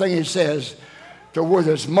 first thing he says, to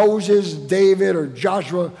whether it's Moses, David, or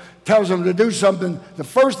Joshua, tells them to do something, the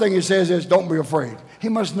first thing he says is, don't be afraid. He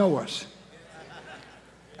must know us.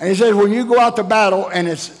 And he says, when you go out to battle and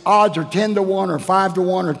its odds are 10 to 1 or 5 to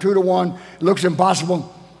 1 or 2 to 1, it looks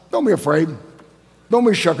impossible, don't be afraid. Don't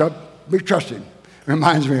be shook up. Be trusting. It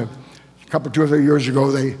reminds me of a couple, 2 or 3 years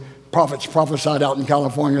ago, the prophets prophesied out in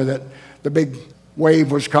California that the big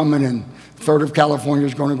wave was coming and a third of California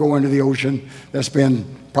is going to go into the ocean. That's been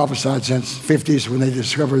prophesied since the 50s when they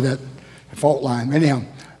discovered that fault line. Anyhow,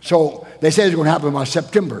 so they said it's going to happen by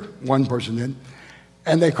September, one person did.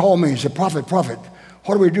 And they called me and said, Prophet,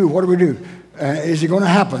 what do we do? What do we do? Is it going to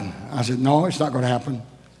happen? I said, no, it's not going to happen.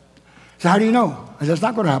 So how do you know? I said, it's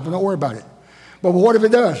not going to happen. Don't worry about it. But what if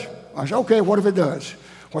it does? I said, okay, what if it does?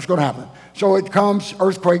 What's going to happen? So it comes,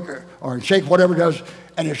 earthquake or shake, whatever it does,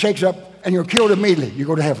 and it shakes up, and you're killed immediately. You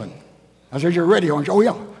go to heaven. I said, you're ready, aren't you? Oh,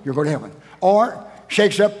 yeah, you go to heaven. Or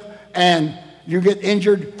shakes up, and you get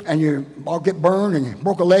injured, and you all get burned, and you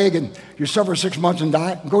broke a leg, and you suffer 6 months and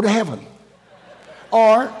die, and go to heaven.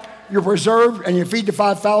 Or you're preserved, and you feed the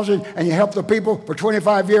 5,000, and you help the people for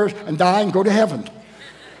 25 years and die and go to heaven.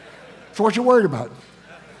 So what you worried about?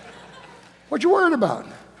 What you worried about?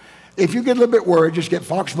 If you get a little bit worried, just get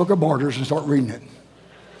Fox Book of Martyrs and start reading it.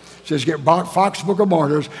 It says get Fox Book of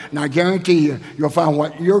Martyrs, and I guarantee you'll find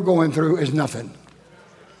what you're going through is nothing.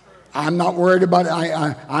 I'm not worried about it.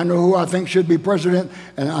 I know who I think should be president,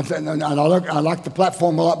 and I like the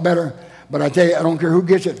platform a lot better. But I tell you, I don't care who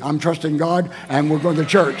gets it. I'm trusting God, and we're going to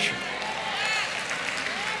church.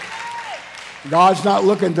 God's not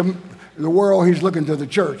looking to the world, he's looking to the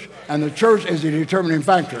church. And the church is the determining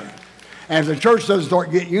factor. And if the church doesn't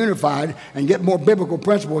start getting unified and get more biblical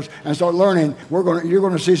principles and start learning, you're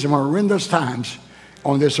going to see some horrendous times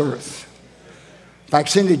on this earth. In fact,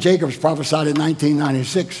 Cindy Jacobs prophesied in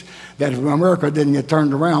 1996 that if America didn't get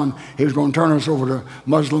turned around, he was going to turn us over to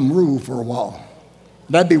Muslim rule for a while.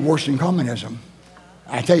 That'd be worse than communism.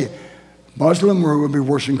 I tell you, Muslim rule would be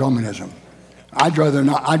worse than communism. I'd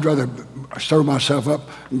rather stir myself up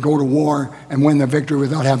and go to war and win the victory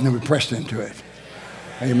without having to be pressed into it.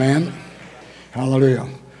 Amen. Hallelujah.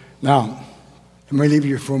 Now, let me leave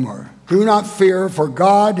you for more. Do not fear, for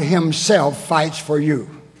God himself fights for you.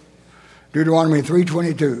 Deuteronomy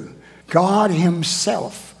 3:22. God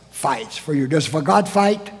himself fights for you. Does God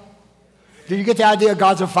fight? Did you get the idea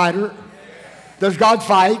God's a fighter? Does God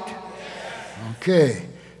fight? Okay.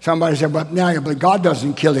 Somebody said, but God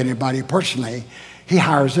doesn't kill anybody personally. He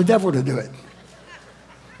hires the devil to do it.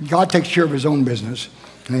 God takes care of his own business.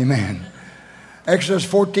 Amen. Exodus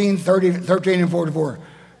 13 and 44.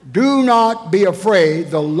 Do not be afraid.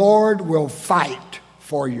 The Lord will fight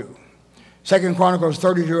for you. 2 Chronicles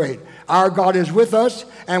 32:8. Our God is with us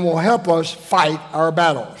and will help us fight our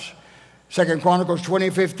battles. 2 Chronicles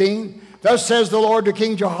 20:15. Thus says the Lord to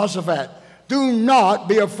King Jehoshaphat, do not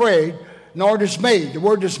be afraid nor dismayed. The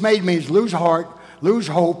word dismayed means lose heart, lose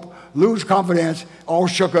hope, lose confidence, all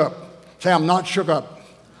shook up. Say, I'm not shook up.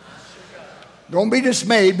 Don't be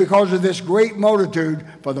dismayed because of this great multitude,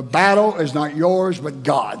 for the battle is not yours but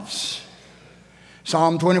God's.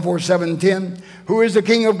 Psalm 24:7-10. Who is the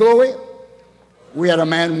King of glory? We had a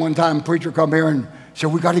man one time, preacher, come here and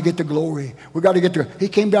said, we got to get the glory. He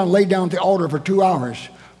came down, laid down at the altar for 2 hours,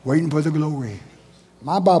 waiting for the glory.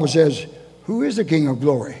 My Bible says, who is the King of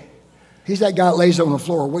glory? He's that guy that lays on the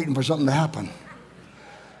floor waiting for something to happen.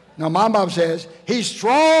 Now, my Bible says, he's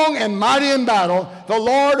strong and mighty in battle, the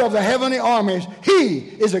Lord of the heavenly armies. He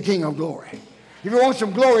is the King of glory. If you want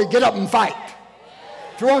some glory, get up and fight.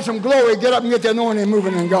 If you want some glory, get up and get the anointing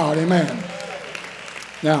moving in God. Amen.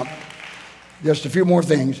 Now, just a few more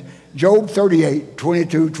things. Job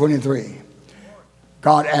 38:22-23.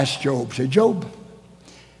 God asked Job, said, Job,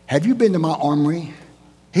 have you been to my armory?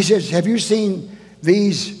 He says, have you seen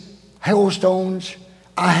these hailstones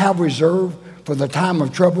I have reserved for the time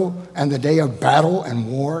of trouble and the day of battle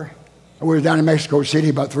and war? We were down in Mexico City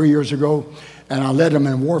about 3 years ago, and I led them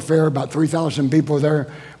in warfare, about 3,000 people there.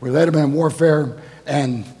 We led them in warfare,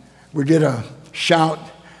 and we did a shout.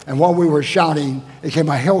 And while we were shouting, it came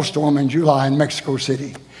a hailstorm in July in Mexico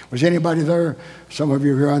City. Was anybody there? Some of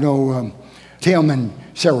you here, I know Tim and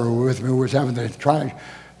Sarah were with me. We was having the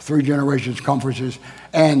Three Generations conferences,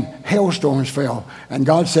 and hailstorms fell. And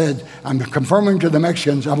God said, I'm confirming to the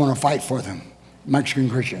Mexicans, I'm going to fight for them, Mexican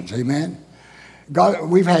Christians. Amen. God,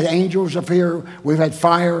 we've had angels up here. We've had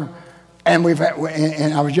fire. And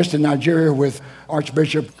and I was just in Nigeria with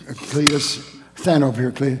Archbishop Cletus. Stand up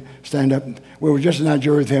here, Cletus. Stand up. We were just in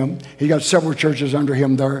Nigeria with him. He got several churches under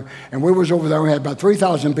him there. And we was over there. We had about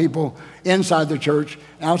 3,000 people inside the church,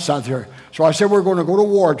 outside there. So I said, we're going to go to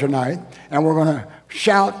war tonight, and we're going to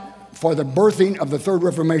shout for the birthing of the Third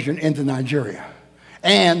Reformation into Nigeria.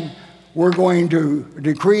 And we're going to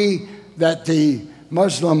decree that the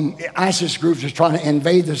Muslim ISIS groups is trying to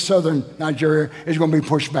invade the southern Nigeria is going to be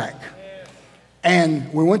pushed back.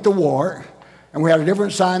 And we went to war, and we had a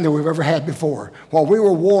different sign than we've ever had before. While we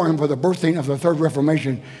were warring for the birthing of the Third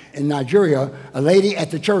Reformation in Nigeria, a lady at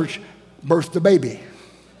the church birthed the baby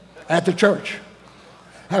at the church.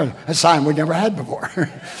 A sign we never had before.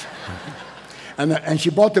 And she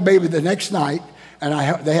brought the baby the next night,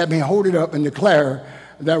 and they had me hold it up and declare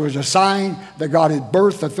there was a sign that God had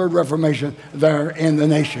birthed the Third Reformation there in the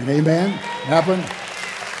nation. Amen? Happened.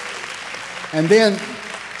 And then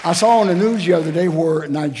I saw on the news the other day where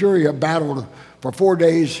Nigeria battled for 4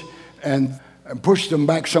 days and pushed them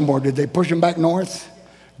back somewhere. Did they push them back north?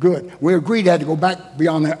 Good. We agreed they had to go back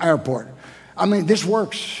beyond the airport. I mean, this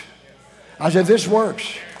works. I said, this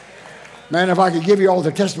works. Man, if I could give you all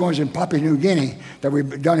the testimonies in Papua New Guinea, that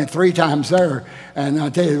we've done it 3 times there. And I'll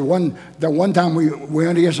tell you, the one time we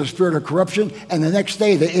went against a spirit of corruption, and the next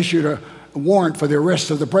day they issued a warrant for the arrest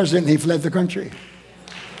of the president, and he fled the country.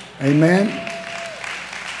 Amen.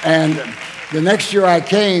 And the next year I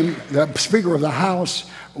came, the Speaker of the House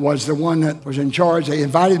was the one that was in charge. They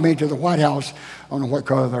invited me to the White House. I don't know what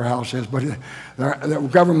color their house is, but the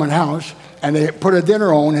government house. And they put a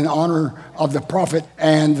dinner on in honor of the prophet.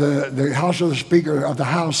 And the House of the Speaker of the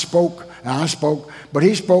House spoke, and I spoke. But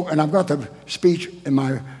he spoke, and I've got the speech in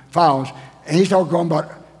my files. And he started going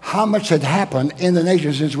about how much had happened in the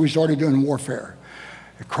nation since we started doing warfare.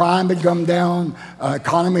 Crime had come down,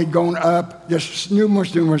 economy had gone up, just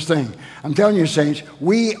numerous things. I'm telling you, saints,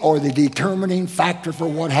 we are the determining factor for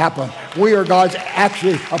what happened. We are God's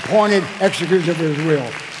actually appointed executors of His will.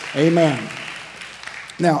 Amen.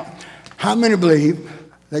 Now, how many believe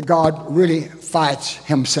that God really fights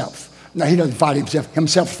Himself? No, He doesn't fight Himself.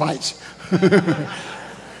 Himself fights.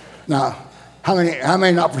 Now, how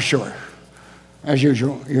many not for sure? As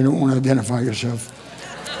usual, you don't want to identify yourself.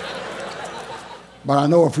 But I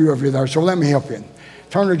know a few of you there, so let me help you.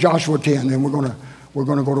 Turn to Joshua 10, and we're going to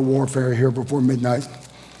go to warfare here before midnight.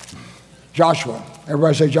 Joshua.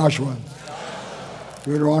 Everybody say Joshua.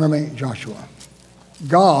 Deuteronomy, Joshua.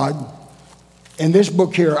 God, in this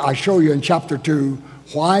book here, I show you in chapter 2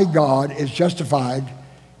 why God is justified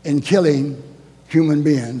in killing human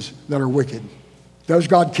beings that are wicked. Does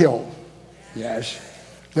God kill? Yes.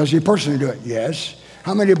 Does He personally do it? Yes.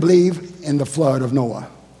 How many believe in the flood of Noah?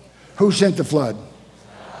 Who sent the flood?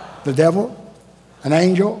 The devil? An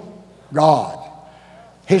angel? God.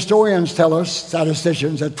 Historians tell us,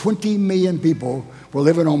 statisticians, that 20 million people were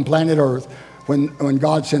living on planet Earth when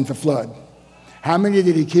God sent the flood. How many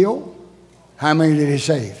did He kill? How many did He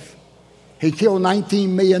save? He killed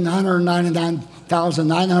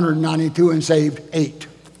 19,999,992 and saved 8.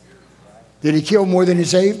 Did He kill more than He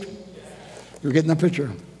saved? You're getting the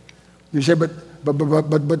picture. You say, but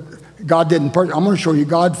God didn't. I'm going to show you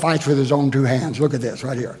God fights with His own 2 hands. Look at this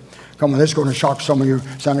right here. Come on, this is going to shock some of you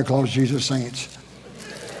Santa Claus Jesus saints.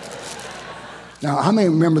 Now, how many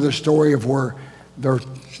remember the story of where they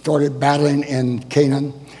started battling in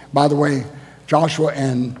Canaan? By the way, Joshua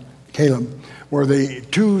and Caleb were the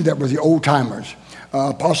 2 that were the old timers.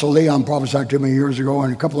 Apostle Leon prophesied to me years ago,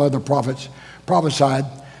 and a couple other prophets prophesied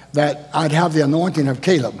that I'd have the anointing of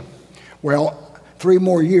Caleb. Well, 3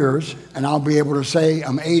 more years, and I'll be able to say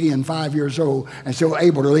I'm 85 years old and still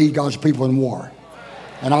able to lead God's people in war.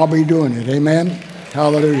 And I'll be doing it. Amen?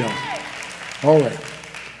 Hallelujah. All right.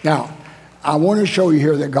 Now, I want to show you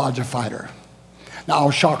here that God's a fighter. Now,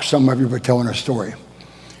 I'll shock some of you by telling a story.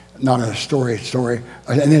 Not a story,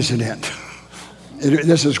 an incident.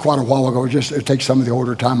 This is quite a while ago. It takes some of the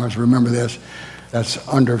older timers to remember this. That's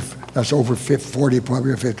over 40,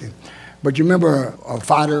 probably, or 50. But you remember a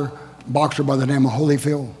fighter, boxer by the name of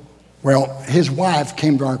Holyfield? Well, his wife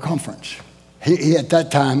came to our conference. He at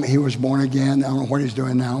that time, he was born again. I don't know what he's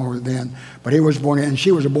doing now or then, but he was born again, and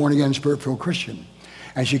she was a born again, spirit-filled Christian.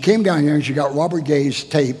 And she came down here and she got Robert Gay's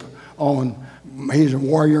tape on, he's a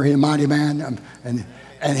warrior, he's a mighty man, and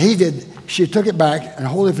she took it back, and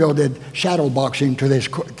Holyfield did shadow boxing to this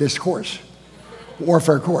course,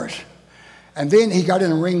 warfare course. And then he got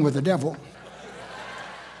in a ring with the devil.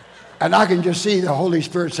 And I can just see the Holy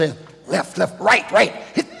Spirit saying, left, right,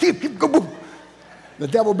 hit, go, boom. The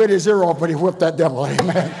devil bit his ear off, but he whipped that devil.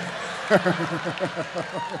 Amen.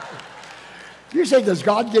 You say, does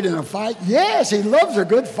God get in a fight? Yes, He loves a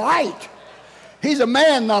good fight. He's a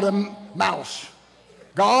man, not a mouse.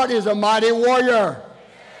 God is a mighty warrior.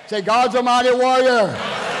 Say, God's a mighty warrior.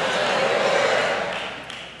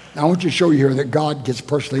 Now, I want you to show you here that God gets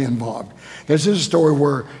personally involved. This is a story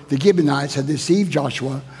where the Gibeonites had deceived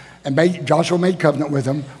Joshua, and Joshua made covenant with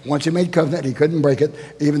them. Once he made covenant, he couldn't break it,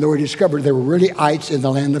 even though he discovered they were really ites in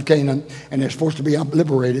the land of Canaan, and they're supposed to be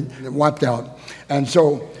liberated and wiped out. And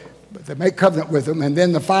so they make covenant with them, and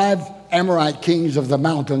then the 5 Amorite kings of the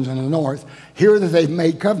mountains in the north hear that they've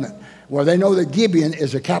made covenant. Well, they know that Gibeon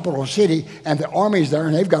is a capital city, and the army's there,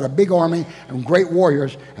 and they've got a big army and great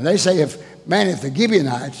warriors. And they say, if the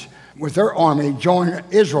Gibeonites with their army join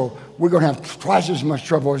Israel, we're going to have twice as much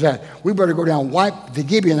trouble as that. We better go down and wipe the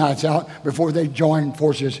Gibeonites out before they join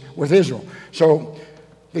forces with Israel. So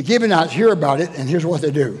the Gibeonites hear about it, and here's what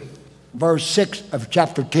they do. Verse 6 of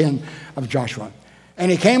chapter 10 of Joshua.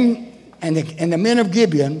 And he came, and the men of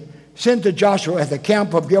Gibeon sent to Joshua at the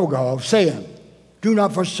camp of Gilgal, saying, do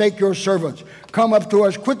not forsake your servants. Come up to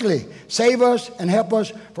us quickly. Save us and help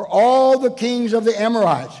us, for all the kings of the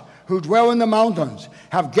Amorites who dwell in the mountains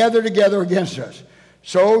have gathered together against us.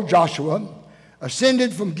 So Joshua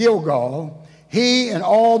ascended from Gilgal, he and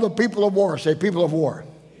all the people of war, say people of war,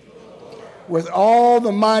 with all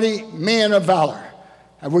the mighty men of valor.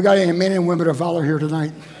 Have we got any men and women of valor here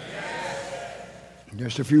tonight?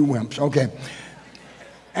 Just a few wimps. Okay.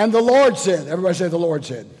 And the Lord said, everybody say the Lord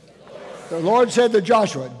said. The Lord said to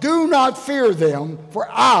Joshua, do not fear them, for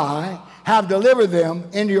I have delivered them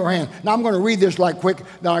into your hand. Now I'm going to read this like quick,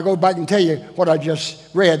 then I go back and tell you what I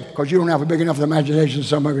just read, because you don't have a big enough imagination,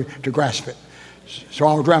 some of you, to grasp it. So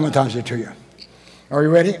I'll dramatize it to you. Are you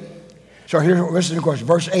ready? So here, listen to the question,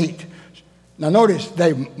 verse 8. Now notice,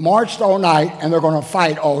 they marched all night and they're going to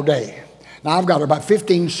fight all day. Now I've got about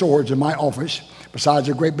 15 swords in my office, besides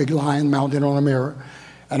a great big lion mounted on a mirror.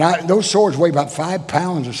 And those swords weigh about 5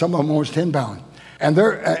 pounds, or some of them almost 10 pounds. And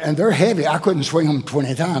they're heavy. I couldn't swing them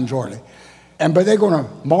 20 times hardly. But they're going to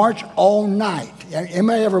march all night.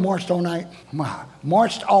 Anybody ever marched all night?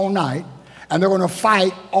 Marched all night, and they're going to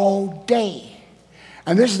fight all day.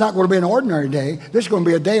 And this is not going to be an ordinary day. This is going to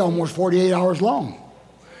be a day almost 48 hours long.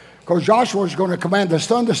 Because Joshua is going to command the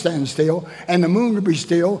sun to stand still and the moon to be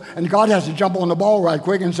still, and God has to jump on the ball right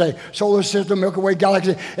quick and say, solar system, Milky Way,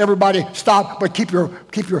 galaxy, everybody stop, but keep your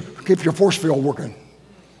force field working.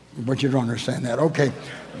 But you don't understand that. Okay.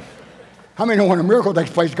 How many know when a miracle takes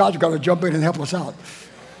place, God's got to jump in and help us out?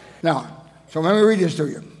 Now, so let me read this to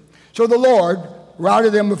you. So the Lord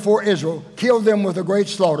routed them before Israel, killed them with a great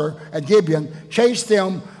slaughter at Gibeon, chased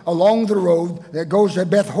them along the road that goes to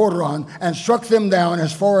Beth Horon, and struck them down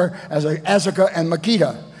as far as Azekah and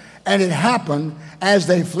Makkedah. And it happened as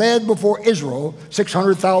they fled before Israel,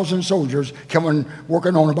 600,000 soldiers coming,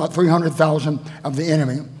 working on about 300,000 of the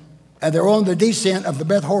enemy. And they're on the descent of the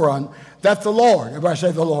Beth Horon, that the Lord, everybody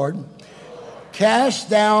say the Lord, cast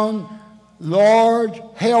down large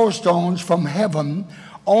hailstones from heaven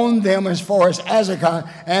on them as far as Azekah,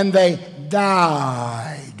 and they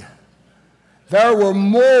died. There were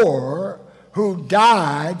more who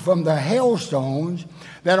died from the hailstones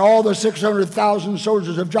than all the 600,000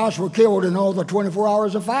 soldiers of Joshua killed in all the 24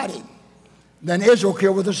 hours of fighting, than Israel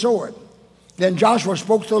killed with the sword. Then Joshua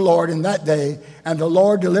spoke to the Lord in that day, and the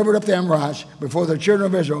Lord delivered up the Amorites before the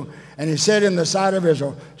children of Israel. And he said in the sight of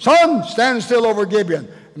Israel, sun, stand still over Gibeon.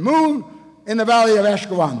 Moon, in the valley of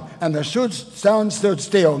Ashkelon. And the sun stood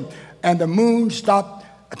still, and the moon stopped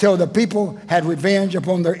until the people had revenge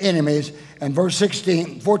upon their enemies. And verse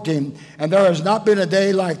 14, and there has not been a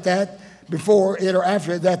day like that before it or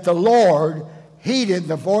after it, that the Lord heeded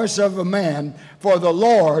the voice of a man, for the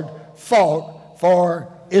Lord fought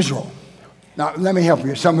for Israel. Now, let me help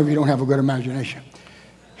you. Some of you don't have a good imagination.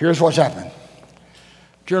 Here's what's happened.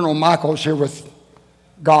 General Michael's here with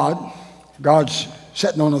God. God's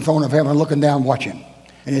sitting on the throne of heaven, looking down, watching.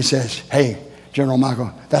 And he says, hey, General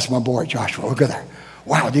Michael, that's my boy Joshua. Look at that.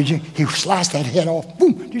 Wow, did you? He sliced that head off.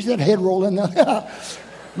 Boom. Did you see that head roll in there?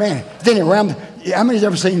 Man, then he rammed. How many's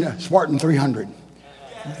ever seen Spartan 300?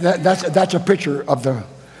 That's a picture of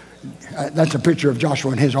that's a picture of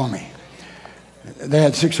Joshua and his army. They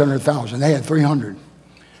had 600,000. They had 300.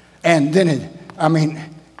 And then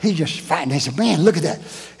he just fighting. They said, man, look at that. And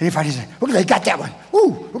he fighted. He said, look at that. He got that one.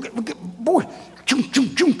 Ooh, look at boy. Choom, choom,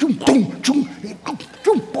 choom, choom, choom, choom,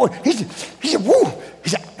 choom, boy. He said, woo. He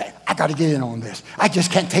said, I got to get in on this. I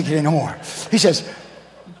just can't take it anymore. He says,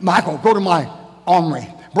 Michael, go to my armory.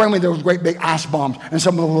 Bring me those great big ice bombs and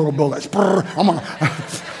some of the little bullets.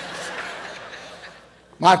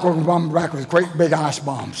 Michael bombed back with great big ice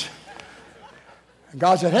bombs. And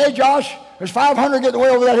God said, hey, Josh, there's 500 getting away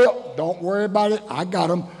over that hill. Don't worry about it. I got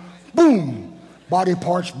them. Boom. Body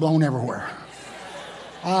parts blown everywhere.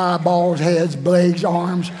 Eyeballs, heads, legs,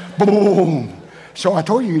 arms. Boom. So I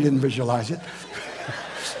told you didn't visualize it.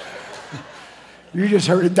 You just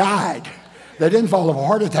heard it died. They didn't fall of a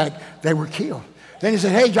heart attack. They were killed. Then he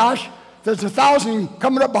said, hey, Josh, there's 1,000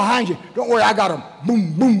 coming up behind you. Don't worry, I got them.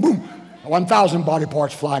 Boom, boom, boom. 1,000 body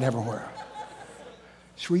parts flying everywhere.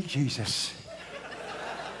 Sweet Jesus.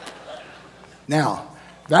 Now,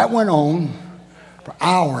 that went on for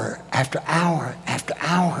hour after hour after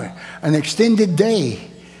hour, an extended day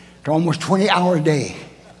to almost 20-hour day.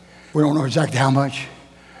 We don't know exactly how much.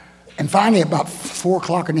 And finally, about 4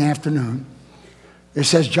 o'clock in the afternoon, it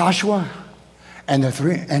says Joshua and that's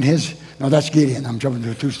Gideon. I'm jumping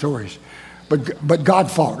to 2 stories. But God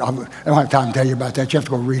fought. I don't have time to tell you about that. You have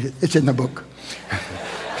to go read it. It's in the book.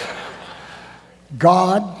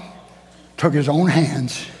 God took his own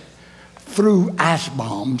hands, threw ice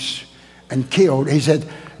bombs, and killed. He said,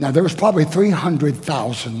 now there was probably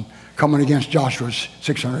 300,000 coming against Joshua's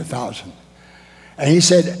 600,000. And he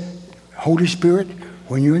said, Holy Spirit,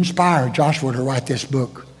 when you inspire Joshua to write this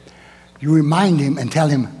book, you remind him and tell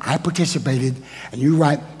him, I participated, and you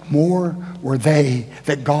write, more were they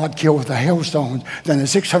that God killed with the hailstones than the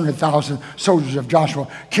 600,000 soldiers of Joshua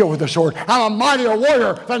killed with the sword. I'm a mightier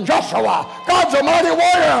warrior than Joshua. God's a mighty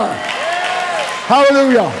warrior.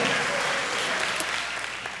 Hallelujah.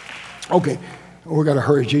 Okay, we got to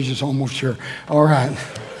hurry. Jesus is almost here. All right.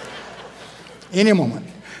 Any moment.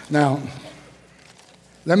 Now,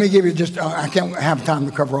 let me give you just, I can't have time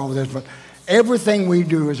to cover all of this, but everything we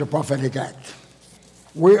do is a prophetic act.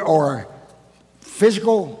 We are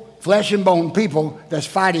physical, flesh and bone people that's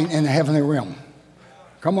fighting in the heavenly realm.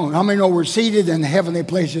 Come on, how many know we're seated in the heavenly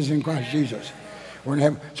places in Christ Jesus? We're in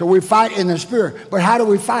heaven. So we fight in the spirit. But how do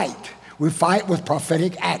we fight? We fight with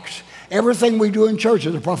prophetic acts. Everything we do in church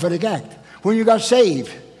is a prophetic act. When you got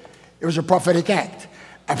saved, it was a prophetic act.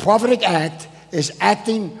 A prophetic act is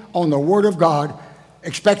acting on the Word of God,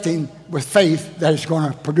 expecting with faith that it's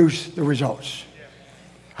going to produce the results.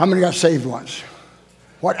 How many got saved once?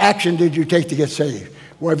 What action did you take to get saved?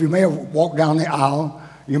 Well, you may have walked down the aisle,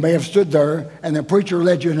 you may have stood there, and the preacher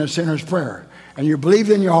led you in a sinner's prayer. And you believed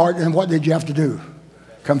in your heart, and what did you have to do?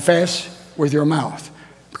 Confess with your mouth.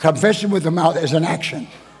 Confession with the mouth is an action.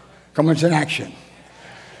 Come on, it's an action.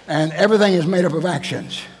 And everything is made up of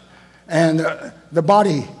actions. And the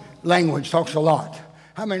body language talks a lot.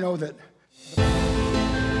 How many know that?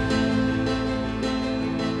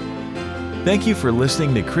 Thank you for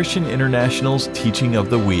listening to Christian International's Teaching of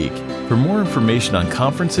the Week. For more information on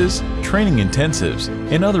conferences, training intensives,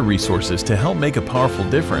 and other resources to help make a powerful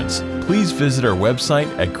difference, please visit our website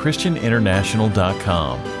at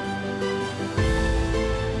christianinternational.com.